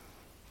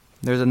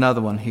 There's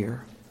another one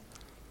here.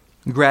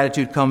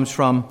 Gratitude comes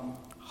from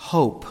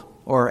hope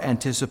or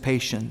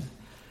anticipation.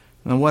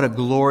 And what a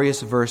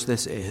glorious verse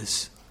this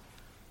is.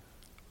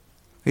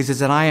 He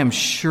says, "And I am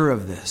sure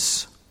of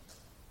this,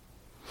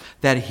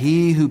 that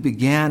he who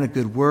began a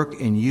good work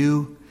in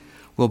you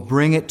will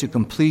bring it to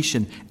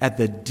completion at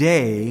the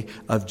day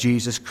of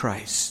Jesus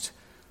Christ."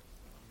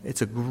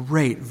 It's a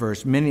great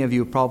verse. Many of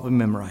you have probably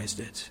memorized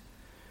it.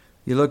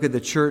 You look at the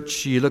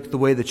church, you look at the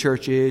way the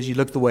church is, you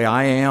look at the way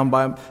I am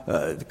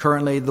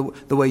currently,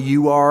 the way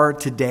you are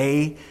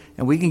today,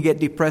 and we can get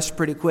depressed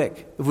pretty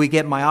quick. If we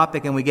get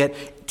myopic and we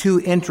get too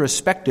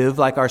introspective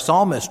like our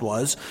psalmist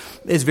was,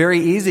 it's very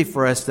easy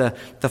for us to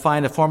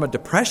find a form of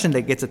depression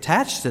that gets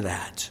attached to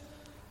that.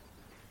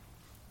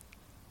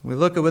 We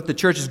look at what the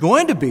church is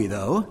going to be,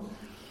 though.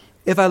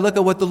 If I look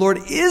at what the Lord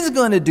is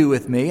going to do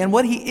with me and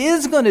what he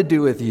is going to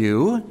do with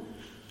you,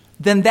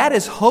 then that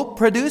is hope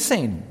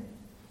producing.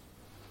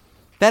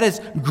 That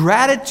is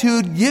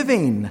gratitude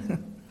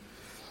giving.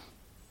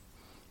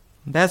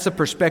 That's the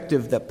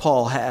perspective that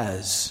Paul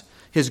has.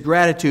 His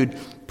gratitude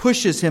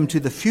pushes him to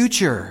the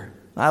future.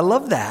 I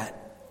love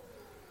that.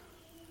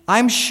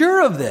 I'm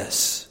sure of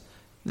this.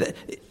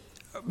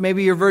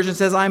 Maybe your version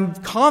says, I'm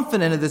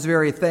confident of this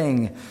very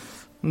thing.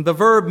 The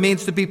verb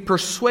means to be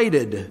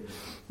persuaded.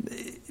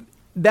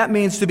 That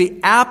means to be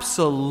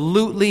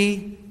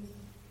absolutely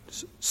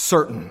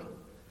certain.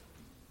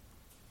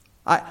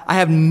 I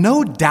have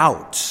no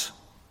doubt,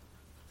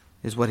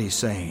 is what he's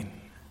saying.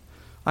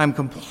 I'm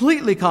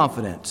completely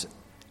confident,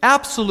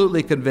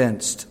 absolutely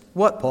convinced.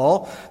 What,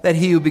 Paul? That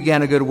he who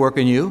began a good work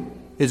in you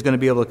is going to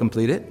be able to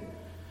complete it.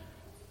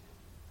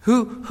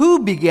 Who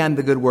began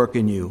the good work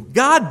in you?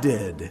 God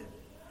did.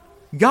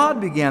 God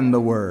began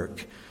the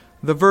work.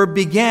 The verb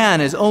began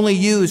is only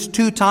used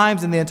 2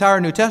 times in the entire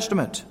New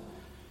Testament.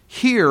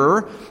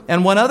 Here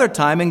and one other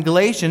time in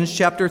Galatians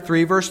chapter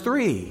 3, verse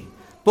 3.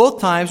 Both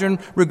times are in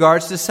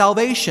regards to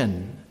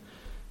salvation.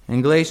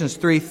 In Galatians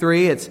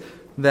 3:3, it's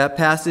that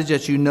passage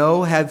that you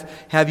know,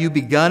 have you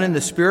begun in the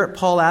Spirit,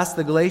 Paul asked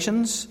the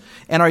Galatians,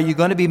 and are you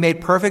going to be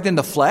made perfect in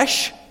the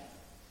flesh?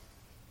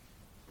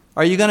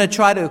 Are you going to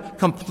try to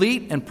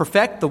complete and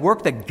perfect the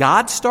work that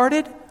God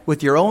started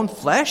with your own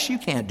flesh? You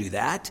can't do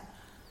that.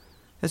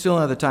 That's the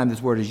only other time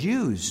this word is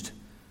used.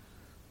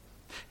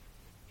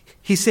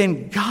 He's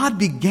saying God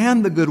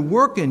began the good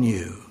work in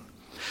you.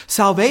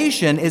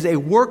 Salvation is a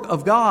work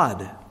of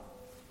God.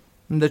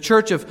 And the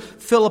church of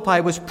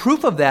Philippi was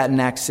proof of that in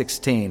Acts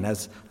 16,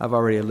 as I've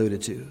already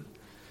alluded to.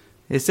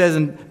 It says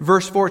in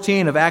verse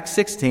 14 of Acts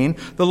 16,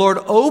 the Lord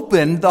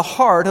opened the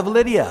heart of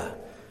Lydia.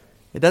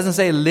 It doesn't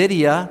say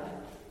Lydia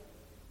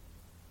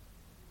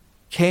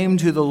came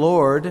to the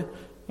Lord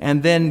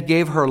and then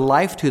gave her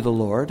life to the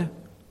Lord. It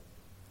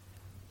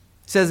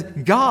says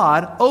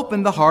God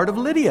opened the heart of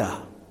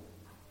Lydia.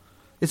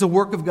 It's a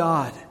work of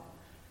God.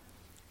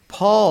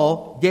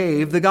 Paul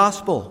gave the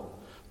gospel,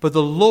 but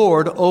the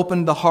Lord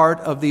opened the heart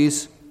of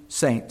these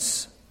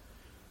saints.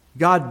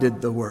 God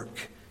did the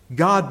work.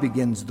 God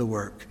begins the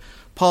work.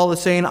 Paul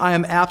is saying, I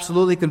am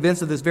absolutely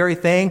convinced of this very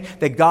thing,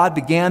 that God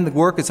began the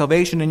work of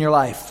salvation in your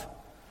life.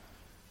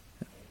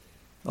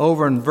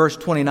 Over in verse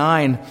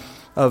 29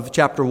 of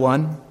chapter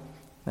 1,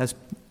 as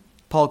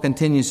Paul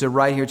continues to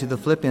write here to the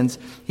Philippians,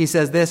 he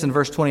says this in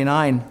verse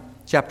 29,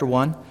 chapter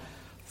 1,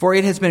 "For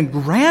it has been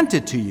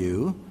granted to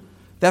you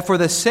that for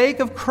the sake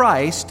of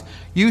Christ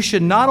you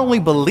should not only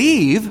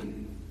believe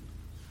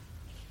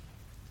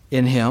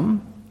in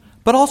him,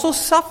 but also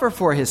suffer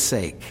for his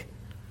sake."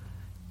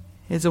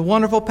 It's a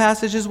wonderful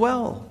passage as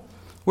well.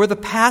 We're the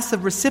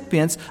passive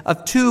recipients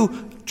of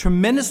 2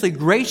 tremendously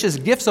gracious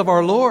gifts of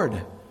our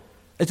Lord.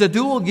 It's a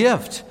dual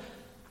gift.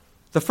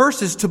 The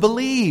first is to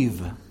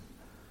believe.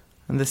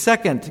 And the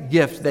second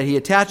gift that he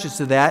attaches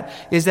to that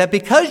is that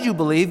because you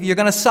believe, you're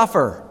going to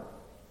suffer.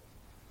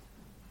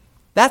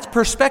 That's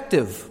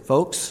perspective,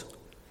 folks.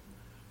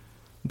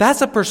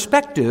 That's a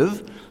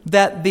perspective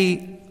that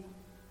the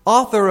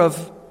author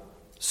of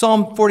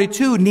Psalm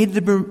 42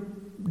 needed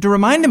to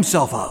remind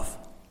himself of.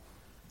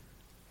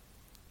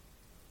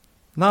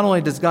 Not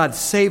only does God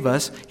save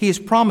us, he has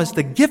promised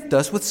to gift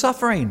us with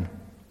suffering.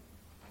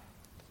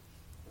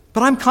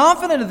 But I'm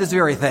confident of this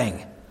very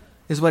thing,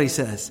 is what he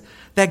says.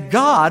 That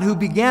God, who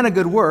began a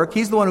good work,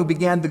 he's the one who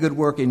began the good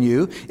work in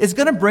you, is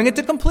going to bring it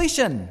to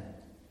completion.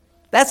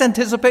 That's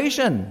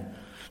anticipation.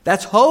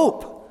 That's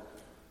hope.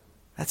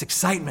 That's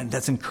excitement.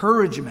 That's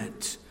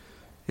encouragement,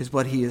 is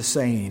what he is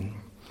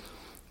saying.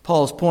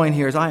 Paul's point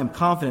here is, I am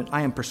confident,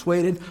 I am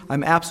persuaded,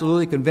 I'm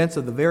absolutely convinced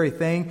of the very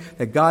thing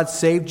that God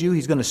saved you.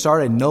 He's going to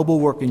start a noble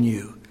work in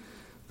you.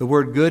 The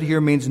word good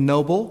here means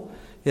noble.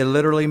 It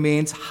literally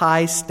means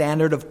high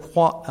standard of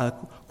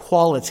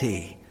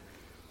quality.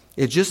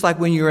 It's just like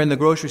when you're in the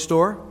grocery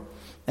store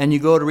and you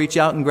go to reach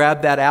out and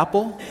grab that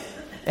apple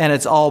and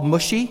it's all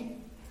mushy.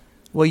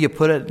 Well, you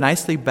put it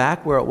nicely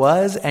back where it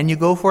was and you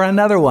go for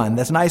another one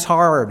that's nice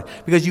hard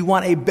because you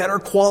want a better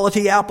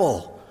quality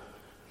apple.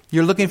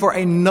 You're looking for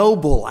a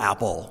noble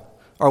apple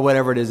or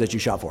whatever it is that you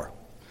shop for.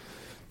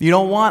 You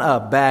don't want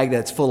a bag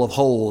that's full of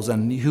holes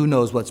and who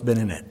knows what's been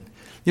in it.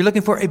 You're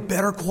looking for a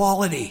better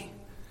quality.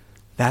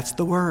 That's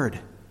the word.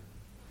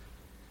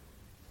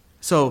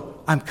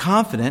 So I'm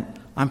confident,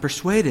 I'm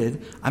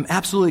persuaded, I'm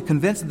absolutely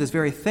convinced of this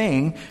very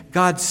thing.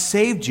 God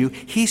saved you.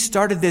 He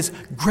started this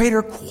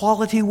greater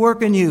quality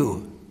work in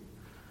you.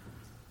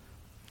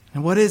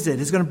 And what is it?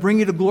 He's going to bring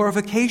you to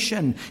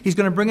glorification. He's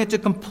going to bring it to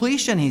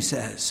completion, he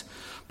says.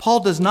 Paul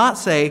does not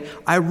say,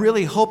 I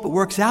really hope it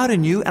works out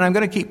in you, and I'm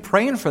going to keep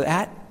praying for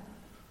that.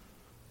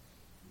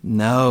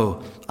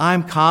 No,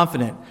 I'm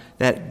confident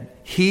that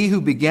he who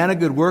began a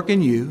good work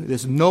in you,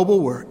 this noble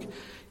work,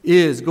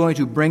 is going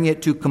to bring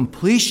it to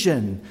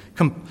completion,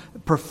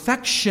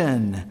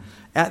 perfection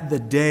at the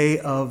day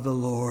of the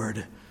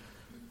Lord.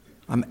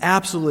 I'm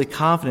absolutely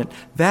confident.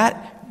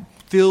 That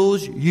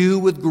fills you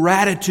with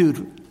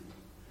gratitude.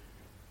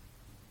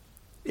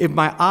 If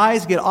my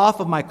eyes get off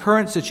of my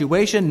current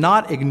situation,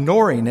 not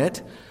ignoring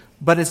it,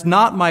 but it's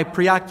not my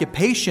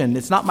preoccupation,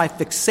 it's not my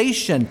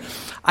fixation.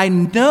 I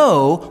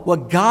know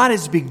what God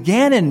has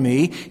began in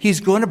me, He's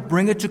going to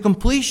bring it to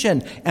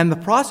completion. And the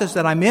process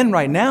that I'm in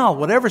right now,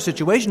 whatever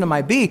situation it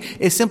might be,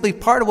 is simply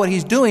part of what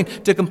He's doing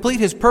to complete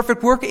His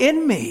perfect work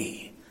in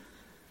me.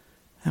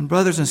 And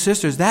brothers and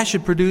sisters, that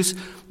should produce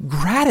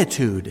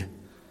gratitude.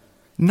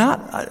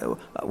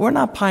 We're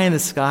not pie in the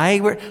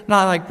sky. We're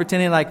not like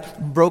pretending like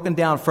broken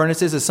down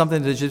furnaces is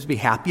something to just be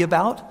happy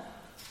about.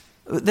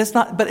 That's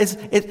not, but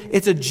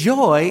it's a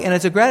joy and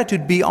it's a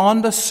gratitude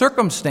beyond the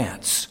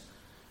circumstance.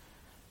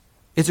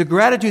 It's a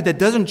gratitude that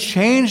doesn't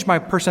change my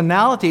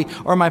personality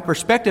or my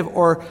perspective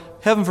or,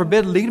 heaven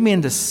forbid, lead me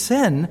into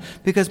sin,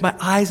 because my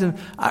eyes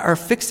are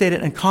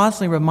fixated and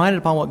constantly reminded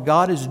upon what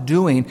God is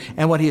doing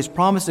and what He has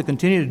promised to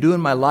continue to do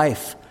in my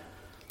life.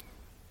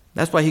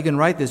 That's why he can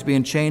write this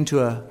being chained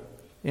to an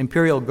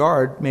imperial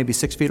guard maybe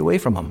 6 feet away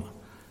from him.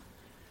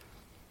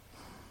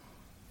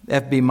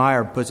 F.B.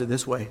 Meyer puts it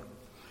this way.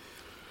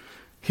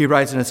 He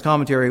writes in his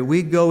commentary,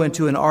 we go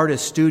into an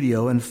artist's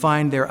studio and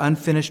find their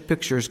unfinished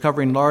pictures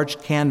covering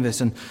large canvas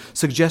and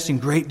suggesting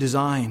great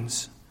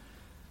designs,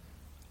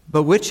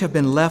 but which have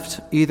been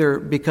left either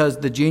because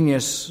the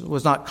genius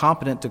was not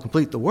competent to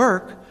complete the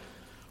work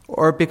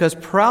or because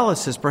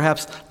paralysis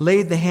perhaps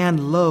laid the hand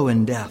low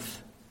in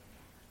death.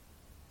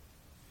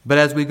 But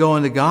as we go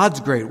into God's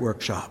great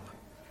workshop,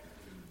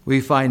 we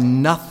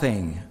find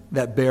nothing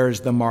that bears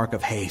the mark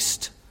of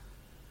haste.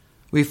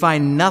 We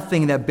find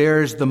nothing that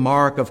bears the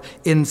mark of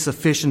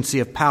insufficiency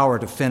of power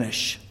to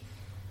finish.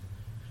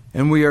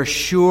 And we are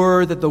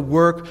sure that the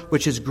work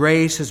which His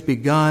grace has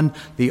begun,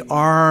 the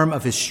arm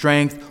of His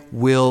strength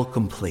will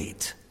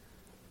complete.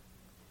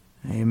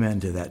 Amen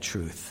to that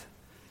truth.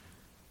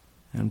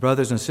 And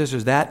brothers and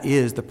sisters, that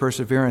is the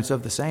perseverance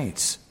of the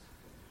saints.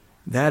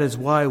 That is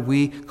why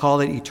we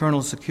call it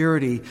eternal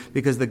security,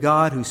 because the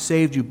God who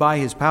saved you by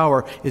His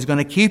power is going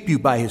to keep you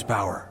by His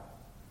power.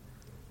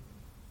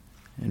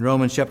 In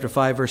Romans chapter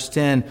 5, verse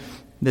 10,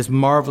 this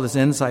marvelous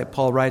insight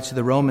Paul writes to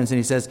the Romans, and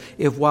he says,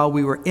 if while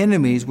we were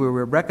enemies, we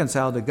were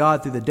reconciled to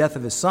God through the death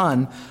of His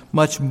Son,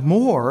 much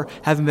more,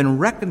 having been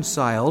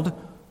reconciled,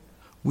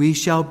 we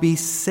shall be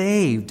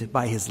saved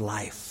by His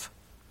life.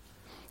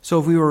 So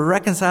if we were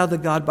reconciled to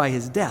God by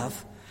His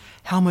death,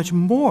 how much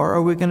more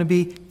are we going to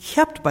be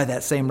kept by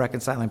that same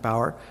reconciling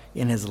power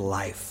in His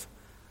life?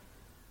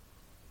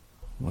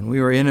 When we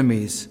were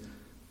enemies,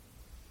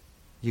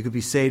 you could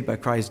be saved by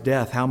Christ's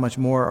death. How much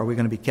more are we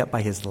going to be kept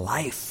by His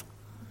life?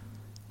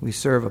 We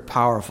serve a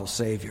powerful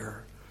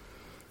Savior.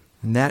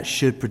 And that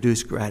should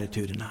produce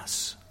gratitude in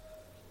us.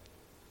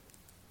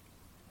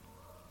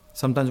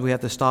 Sometimes we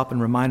have to stop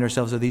and remind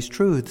ourselves of these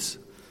truths.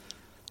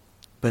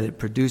 But it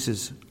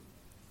produces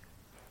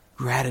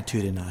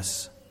gratitude in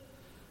us.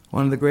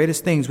 One of the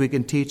greatest things we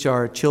can teach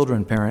our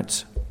children,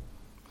 parents,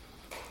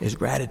 is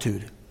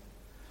gratitude.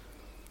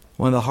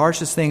 One of the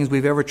harshest things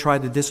we've ever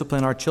tried to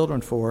discipline our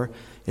children for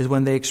is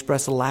when they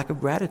express a lack of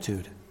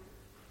gratitude.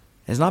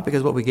 It's not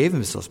because what we gave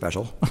them is so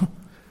special,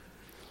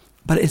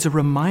 but it's a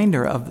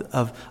reminder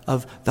of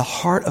the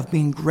heart of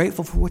being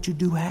grateful for what you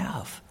do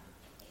have.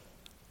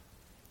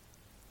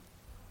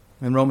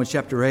 In Romans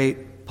chapter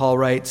 8, Paul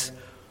writes,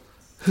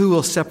 who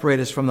will separate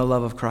us from the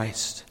love of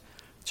Christ?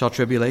 Shall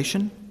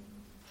tribulation,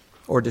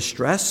 or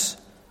distress,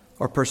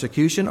 or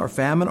persecution, or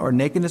famine, or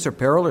nakedness, or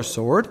peril, or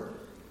sword?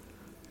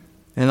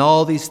 In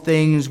all these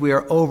things we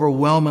are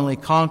overwhelmingly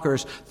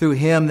conquerors through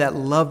Him that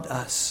loved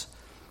us.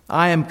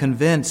 I am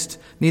convinced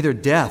neither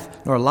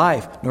death, nor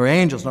life, nor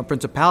angels, nor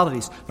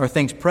principalities, nor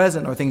things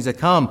present, nor things to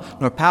come,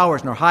 nor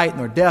powers, nor height,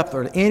 nor depth,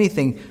 or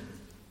anything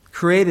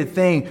created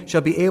thing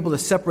shall be able to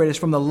separate us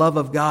from the love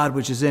of God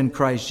which is in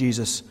Christ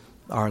Jesus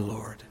our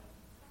Lord.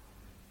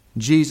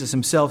 Jesus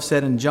Himself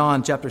said in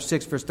John chapter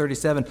 6, verse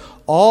 37,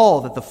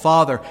 all that the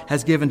Father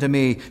has given to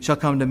me shall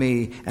come to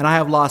me, and I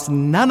have lost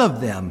none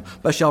of them,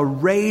 but shall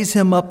raise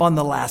him up on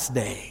the last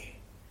day.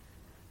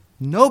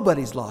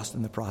 Nobody's lost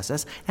in the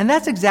process, and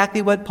that's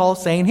exactly what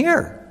Paul's saying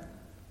here.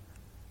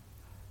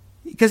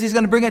 Because he's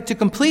going to bring it to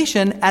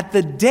completion at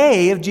the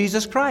day of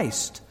Jesus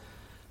Christ.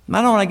 And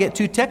I don't want to get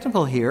too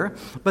technical here,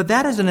 but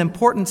that is an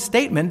important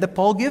statement that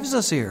Paul gives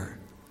us here.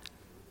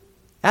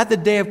 At the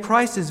day of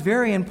Christ is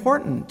very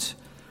important.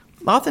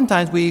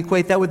 Oftentimes we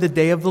equate that with the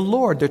day of the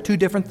Lord. They're two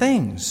different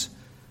things.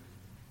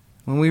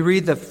 When we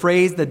read the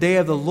phrase, the day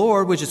of the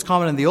Lord, which is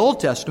common in the Old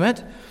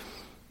Testament,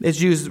 it's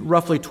used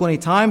roughly 20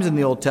 times in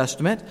the Old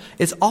Testament,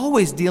 it's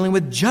always dealing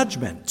with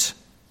judgment.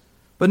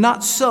 But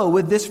not so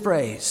with this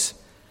phrase.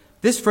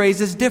 This phrase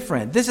is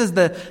different. This is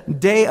the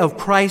day of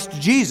Christ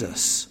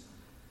Jesus.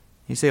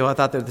 You say, well, I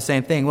thought they're the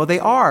same thing. Well, they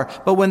are,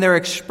 but when they're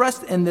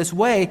expressed in this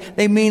way,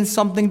 they mean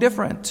something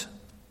different.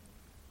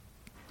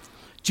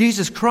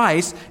 Jesus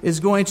Christ is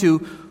going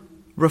to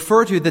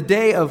refer to the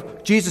day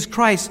of Jesus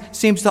Christ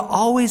seems to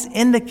always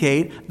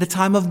indicate the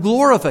time of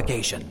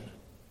glorification.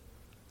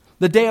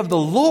 The day of the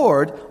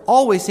Lord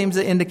always seems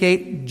to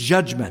indicate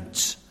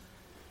judgment.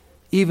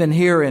 Even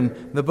here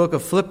in the book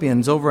of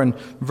Philippians, over in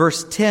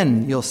verse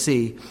 10, you'll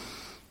see,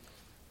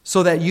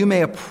 so that you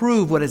may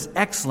approve what is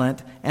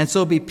excellent and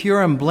so be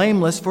pure and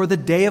blameless for the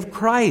day of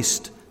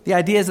Christ. The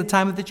idea is the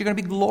time that you're going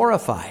to be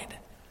glorified.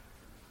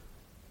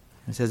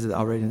 It says it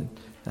already in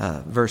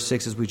verse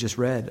 6 as we just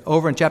read.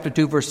 Over in chapter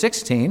 2, verse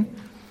 16,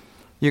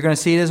 you're going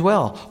to see it as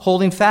well.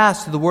 Holding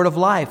fast to the word of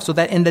life, so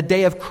that in the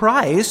day of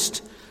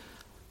Christ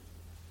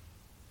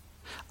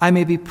I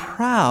may be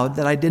proud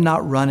that I did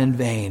not run in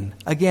vain.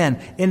 Again,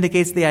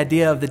 indicates the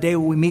idea of the day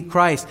when we meet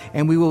Christ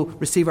and we will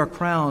receive our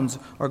crowns,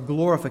 our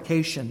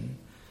glorification.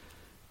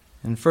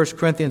 In 1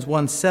 Corinthians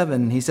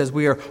 1:7, he says,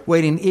 we are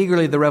waiting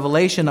eagerly the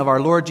revelation of our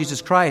Lord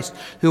Jesus Christ,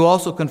 who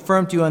also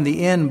confirmed to you in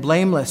the end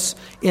blameless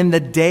in the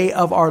day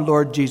of our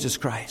Lord Jesus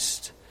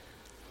Christ.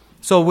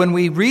 So when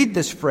we read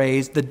this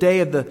phrase, the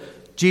day of the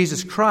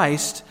Jesus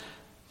Christ,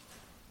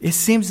 it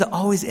seems to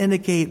always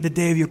indicate the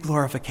day of your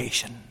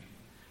glorification.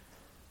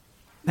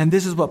 And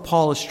this is what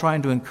Paul is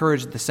trying to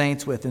encourage the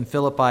saints with in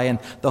Philippi, and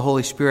the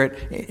Holy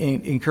Spirit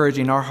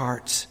encouraging our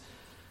hearts.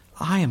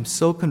 I am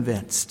so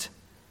convinced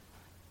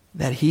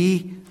that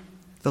He,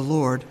 the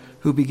Lord,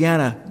 who began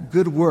a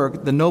good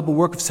work, the noble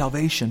work of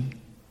salvation,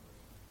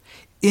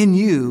 in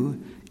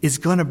you is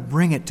going to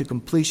bring it to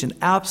completion,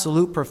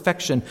 absolute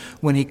perfection,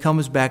 when He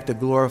comes back to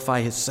glorify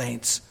His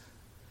saints.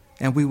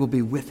 And we will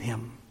be with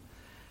Him.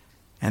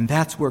 And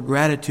that's where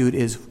gratitude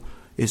is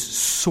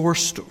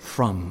sourced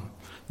from.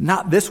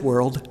 Not this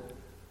world.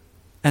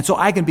 And so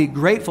I can be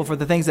grateful for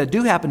the things that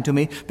do happen to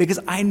me because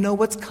I know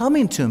what's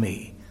coming to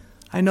me.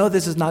 I know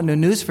this is not new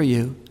news for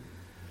you.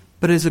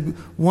 But it is a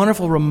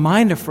wonderful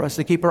reminder for us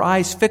to keep our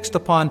eyes fixed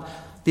upon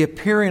the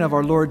appearing of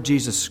our Lord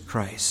Jesus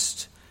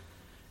Christ.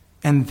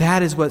 And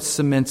that is what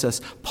cements us.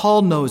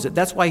 Paul knows it.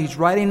 That's why he's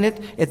writing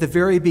it at the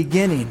very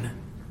beginning.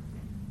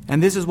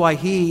 And this is why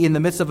he, in the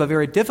midst of a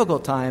very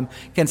difficult time,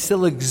 can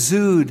still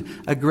exude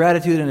a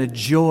gratitude and a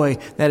joy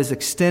that is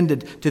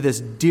extended to this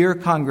dear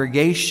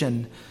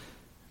congregation,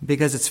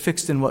 because it's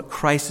fixed in what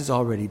Christ has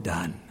already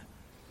done.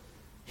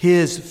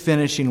 His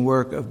finishing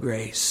work of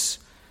grace.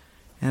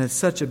 And it's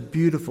such a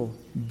beautiful,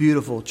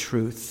 beautiful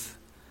truth.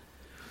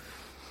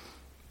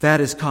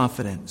 That is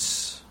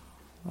confidence.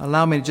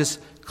 Allow me to just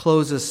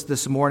close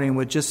this morning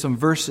with just some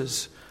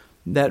verses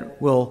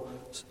that will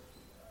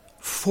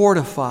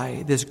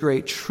fortify this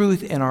great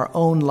truth in our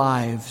own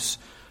lives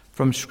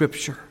from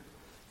Scripture.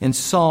 In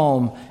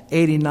Psalm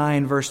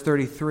 89, verse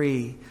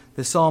 33,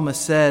 the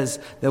psalmist says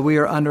that we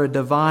are under a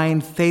divine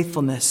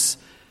faithfulness,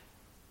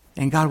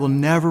 and God will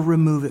never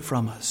remove it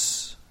from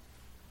us.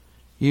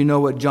 You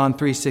know what John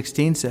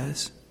 3:16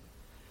 says.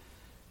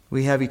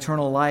 We have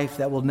eternal life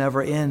that will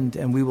never end,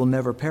 and we will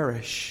never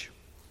perish.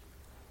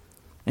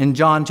 In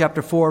John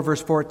chapter 4,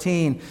 verse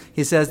 14,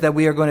 he says that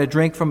we are going to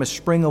drink from a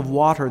spring of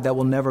water that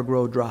will never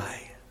grow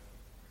dry.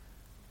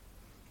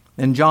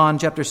 In John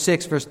chapter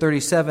 6, verse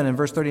 37 and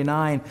verse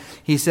 39,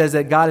 he says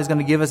that God is going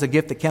to give us a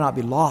gift that cannot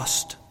be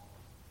lost.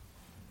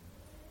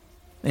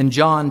 In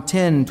John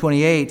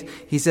 10:28,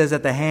 he says,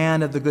 at the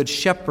hand of the good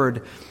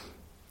shepherd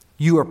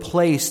you are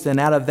placed, and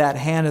out of that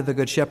hand of the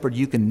good shepherd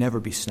you can never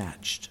be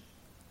snatched.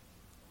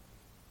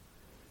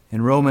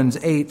 In Romans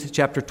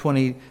chapter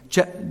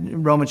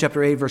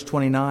 8, verse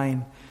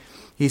 29,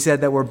 he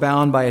said that we're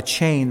bound by a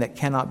chain that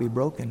cannot be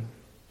broken.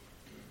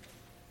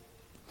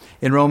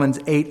 In Romans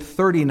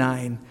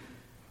 8:39,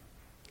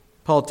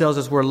 Paul tells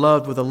us we're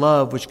loved with a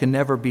love which can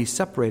never be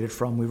separated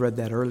from. We read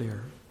that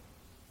earlier.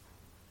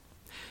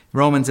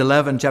 Romans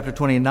 11, chapter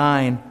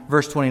 29,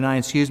 verse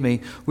 29,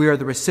 we are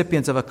the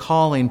recipients of a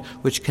calling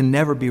which can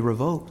never be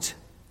revoked.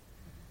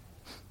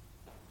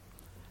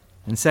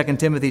 In 2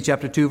 Timothy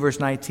chapter 2, verse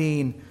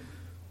 19,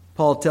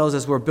 Paul tells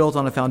us we're built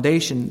on a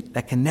foundation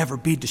that can never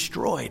be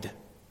destroyed.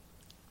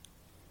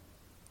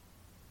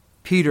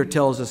 Peter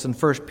tells us in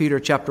 1 Peter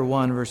chapter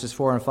 1, verses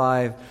 4 and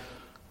 5,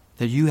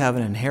 that you have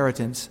an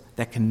inheritance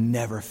that can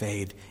never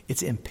fade.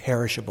 It's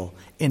imperishable,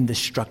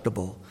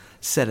 indestructible,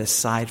 set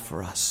aside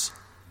for us.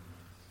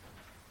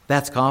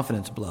 That's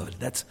confidence, beloved.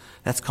 That's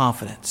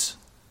confidence.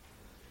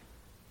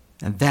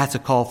 And that's a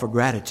call for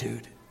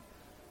gratitude.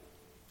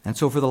 And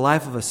so for the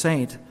life of a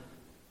saint,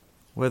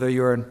 whether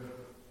you're in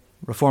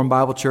Reformed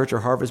Bible Church or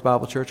Harvest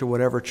Bible Church or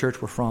whatever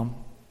church we're from,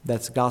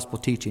 that's gospel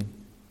teaching,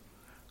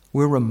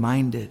 we're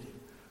reminded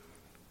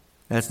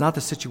that it's not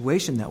the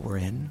situation that we're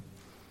in.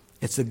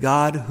 It's the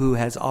God who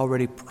has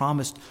already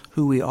promised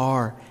who we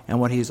are and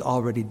what he has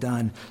already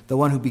done. The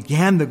one who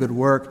began the good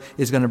work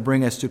is going to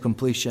bring us to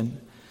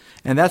completion.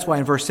 And that's why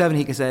in verse 7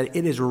 he can say,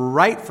 it is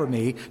right for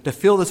me to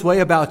feel this way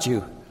about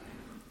you.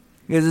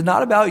 It is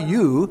not about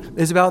you.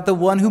 It's about the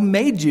one who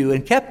made you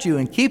and kept you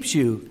and keeps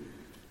you,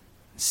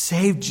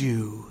 saved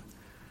you.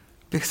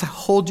 Because I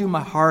hold you in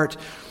my heart,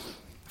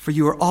 for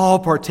you are all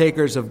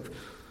partakers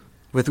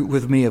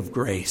with me of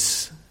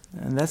grace.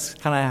 And that's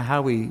kind of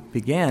how we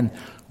began.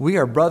 We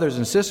are brothers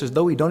and sisters,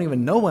 though we don't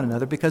even know one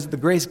another, because of the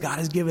grace God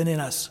has given in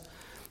us.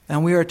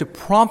 And we are to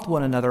prompt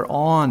one another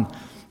on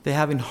to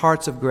having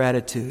hearts of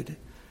gratitude.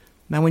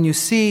 Now, when you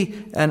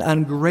see an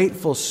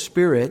ungrateful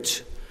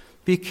spirit,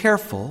 be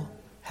careful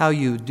how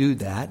you do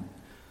that,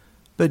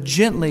 but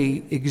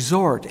gently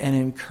exhort and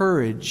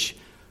encourage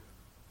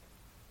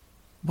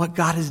what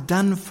God has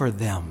done for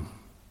them,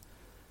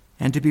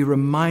 and to be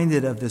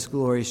reminded of this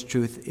glorious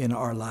truth in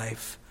our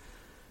life.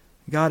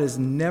 God is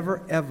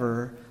never,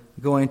 ever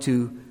going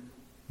to,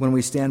 when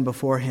we stand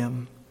before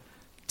him,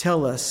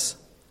 tell us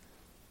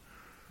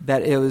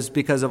that it was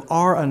because of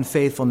our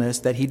unfaithfulness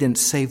that he didn't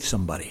save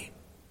somebody.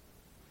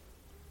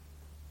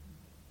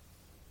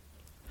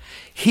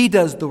 He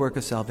does the work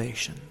of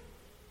salvation.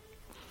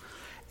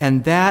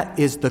 And that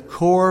is the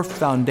core,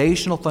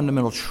 foundational,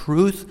 fundamental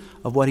truth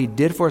of what he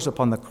did for us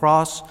upon the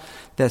cross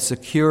that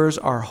secures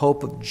our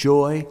hope of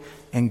joy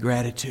and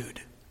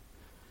gratitude.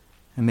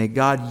 And may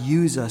God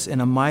use us in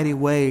a mighty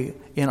way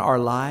in our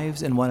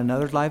lives, in one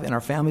another's life, in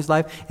our family's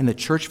life, in the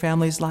church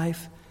family's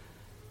life,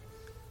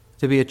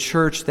 to be a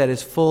church that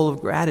is full of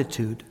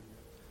gratitude,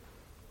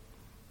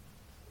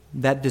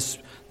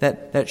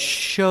 that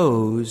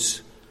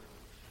shows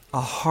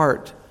a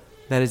heart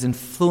that is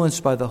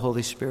influenced by the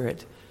Holy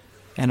Spirit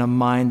and a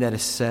mind that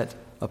is set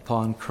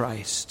upon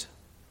Christ.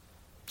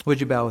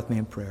 Would you bow with me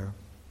in prayer?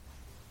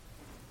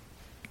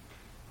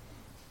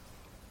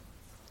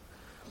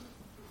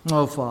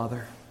 Oh,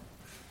 Father,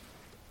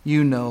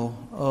 you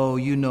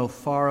know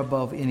far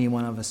above any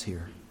one of us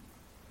here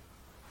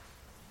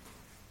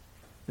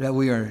that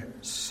we are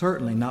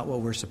certainly not what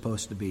we're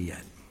supposed to be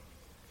yet.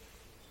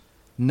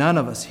 None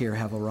of us here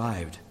have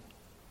arrived.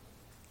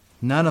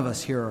 None of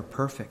us here are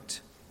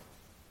perfect.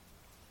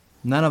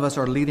 None of us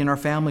are leading our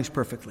families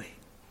perfectly.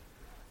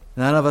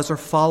 None of us are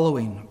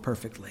following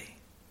perfectly.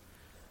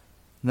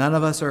 None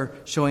of us are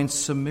showing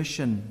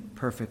submission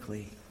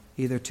perfectly,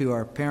 either to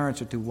our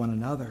parents or to one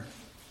another.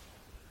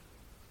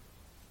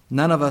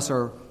 None of us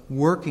are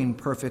working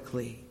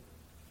perfectly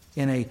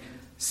in a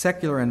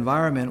secular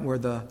environment where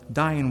the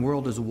dying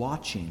world is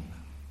watching.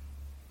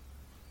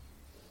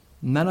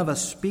 None of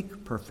us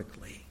speak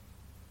perfectly.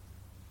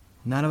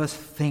 None of us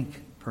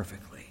think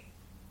perfectly.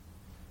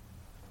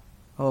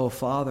 Oh,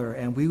 Father,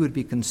 and we would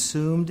be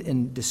consumed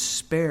in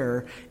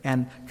despair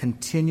and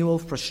continual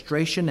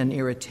frustration and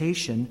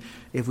irritation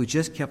if we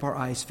just kept our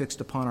eyes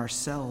fixed upon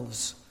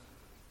ourselves.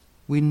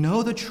 We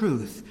know the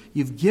truth.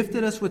 You've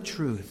gifted us with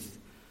truth,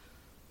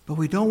 but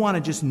we don't want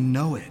to just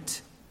know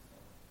it.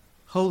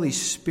 Holy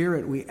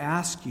Spirit, we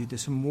ask you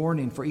this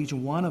morning for each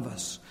one of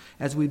us,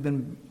 as we've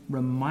been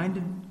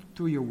reminded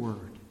through your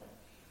word,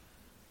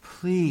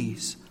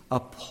 please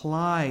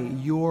apply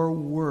your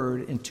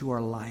word into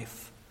our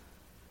life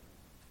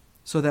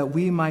so that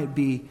we might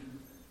be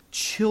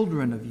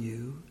children of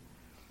you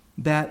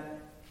that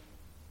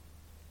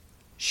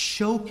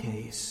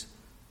showcase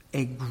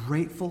a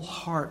grateful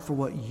heart for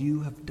what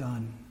you have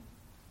done.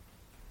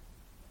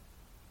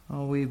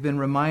 Oh, we've been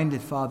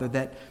reminded, Father,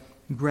 that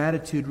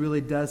gratitude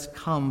really does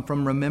come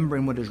from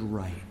remembering what is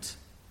right.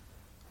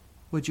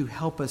 Would you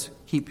help us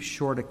keep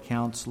short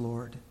accounts,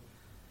 Lord?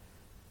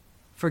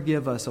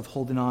 Forgive us of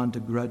holding on to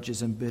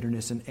grudges and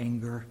bitterness and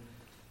anger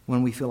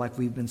when we feel like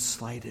we've been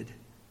slighted.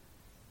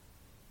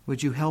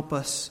 Would you help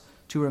us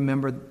to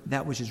remember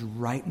that which is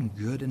right and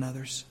good in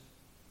others?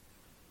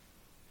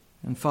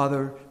 And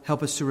Father,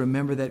 help us to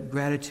remember that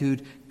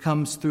gratitude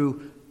comes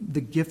through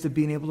the gift of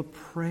being able to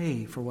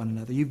pray for one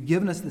another. You've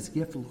given us this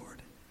gift,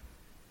 Lord.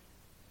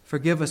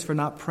 Forgive us for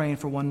not praying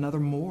for one another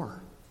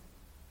more.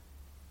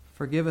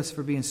 Forgive us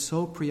for being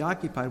so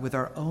preoccupied with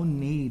our own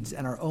needs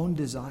and our own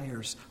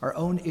desires, our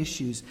own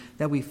issues,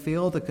 that we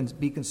fail to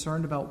be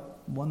concerned about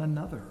one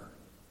another.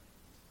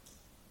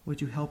 Would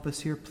you help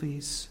us here,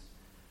 please?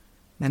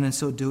 And in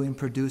so doing,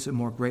 produce a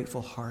more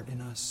grateful heart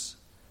in us.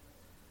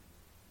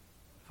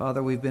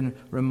 Father, we've been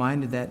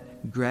reminded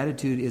that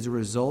gratitude is a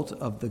result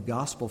of the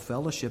gospel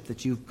fellowship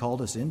that you've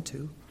called us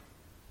into.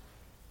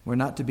 We're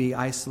not to be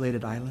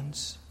isolated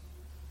islands.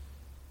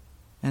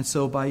 And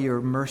so by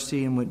your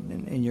mercy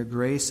and your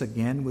grace,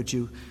 again, would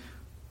you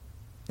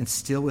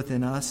instill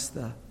within us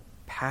the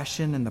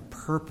passion and the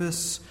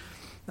purpose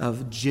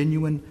of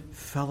genuine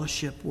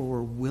fellowship where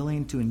we're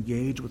willing to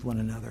engage with one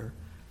another.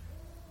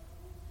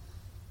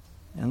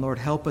 And Lord,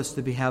 help us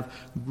to have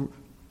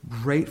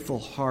grateful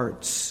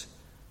hearts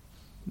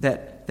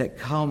that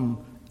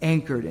come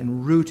anchored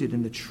and rooted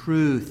in the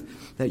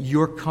truth that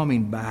you're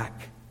coming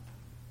back.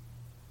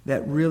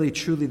 That really,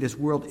 truly, this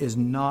world is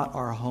not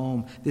our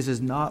home. This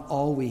is not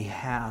all we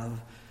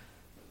have.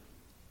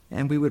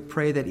 And we would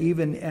pray that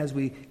even as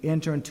we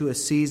enter into a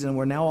season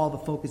where now all the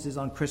focus is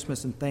on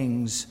Christmas and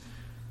things,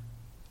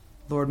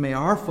 Lord, may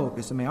our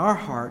focus and may our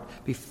heart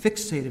be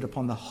fixated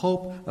upon the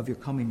hope of your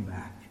coming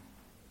back.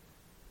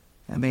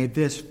 And may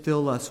this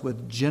fill us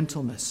with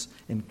gentleness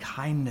and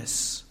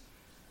kindness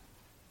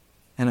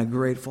and a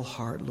grateful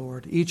heart,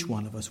 Lord. Each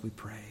one of us, we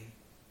pray.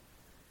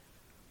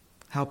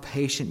 How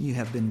patient you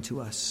have been to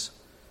us.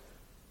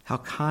 How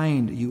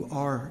kind you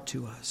are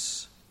to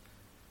us.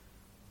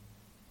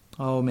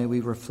 Oh, may we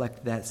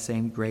reflect that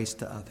same grace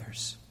to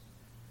others.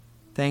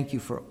 Thank you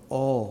for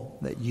all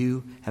that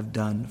you have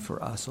done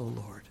for us, O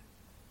Lord.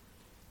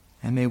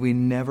 And may we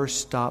never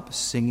stop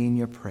singing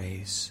your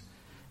praise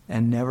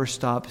and never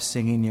stop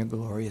singing your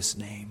glorious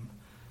name.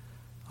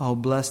 Oh,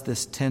 bless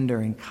this tender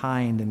and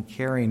kind and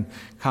caring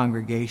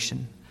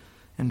congregation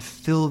and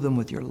fill them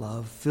with your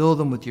love, fill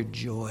them with your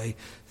joy,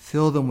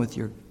 fill them with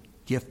your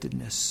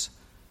giftedness,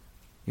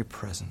 your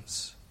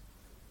presence.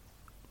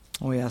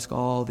 And we ask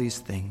all these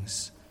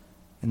things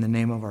in the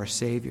name of our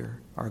Savior,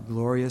 our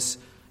glorious,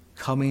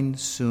 coming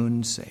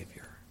soon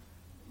Savior.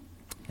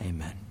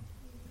 Amen.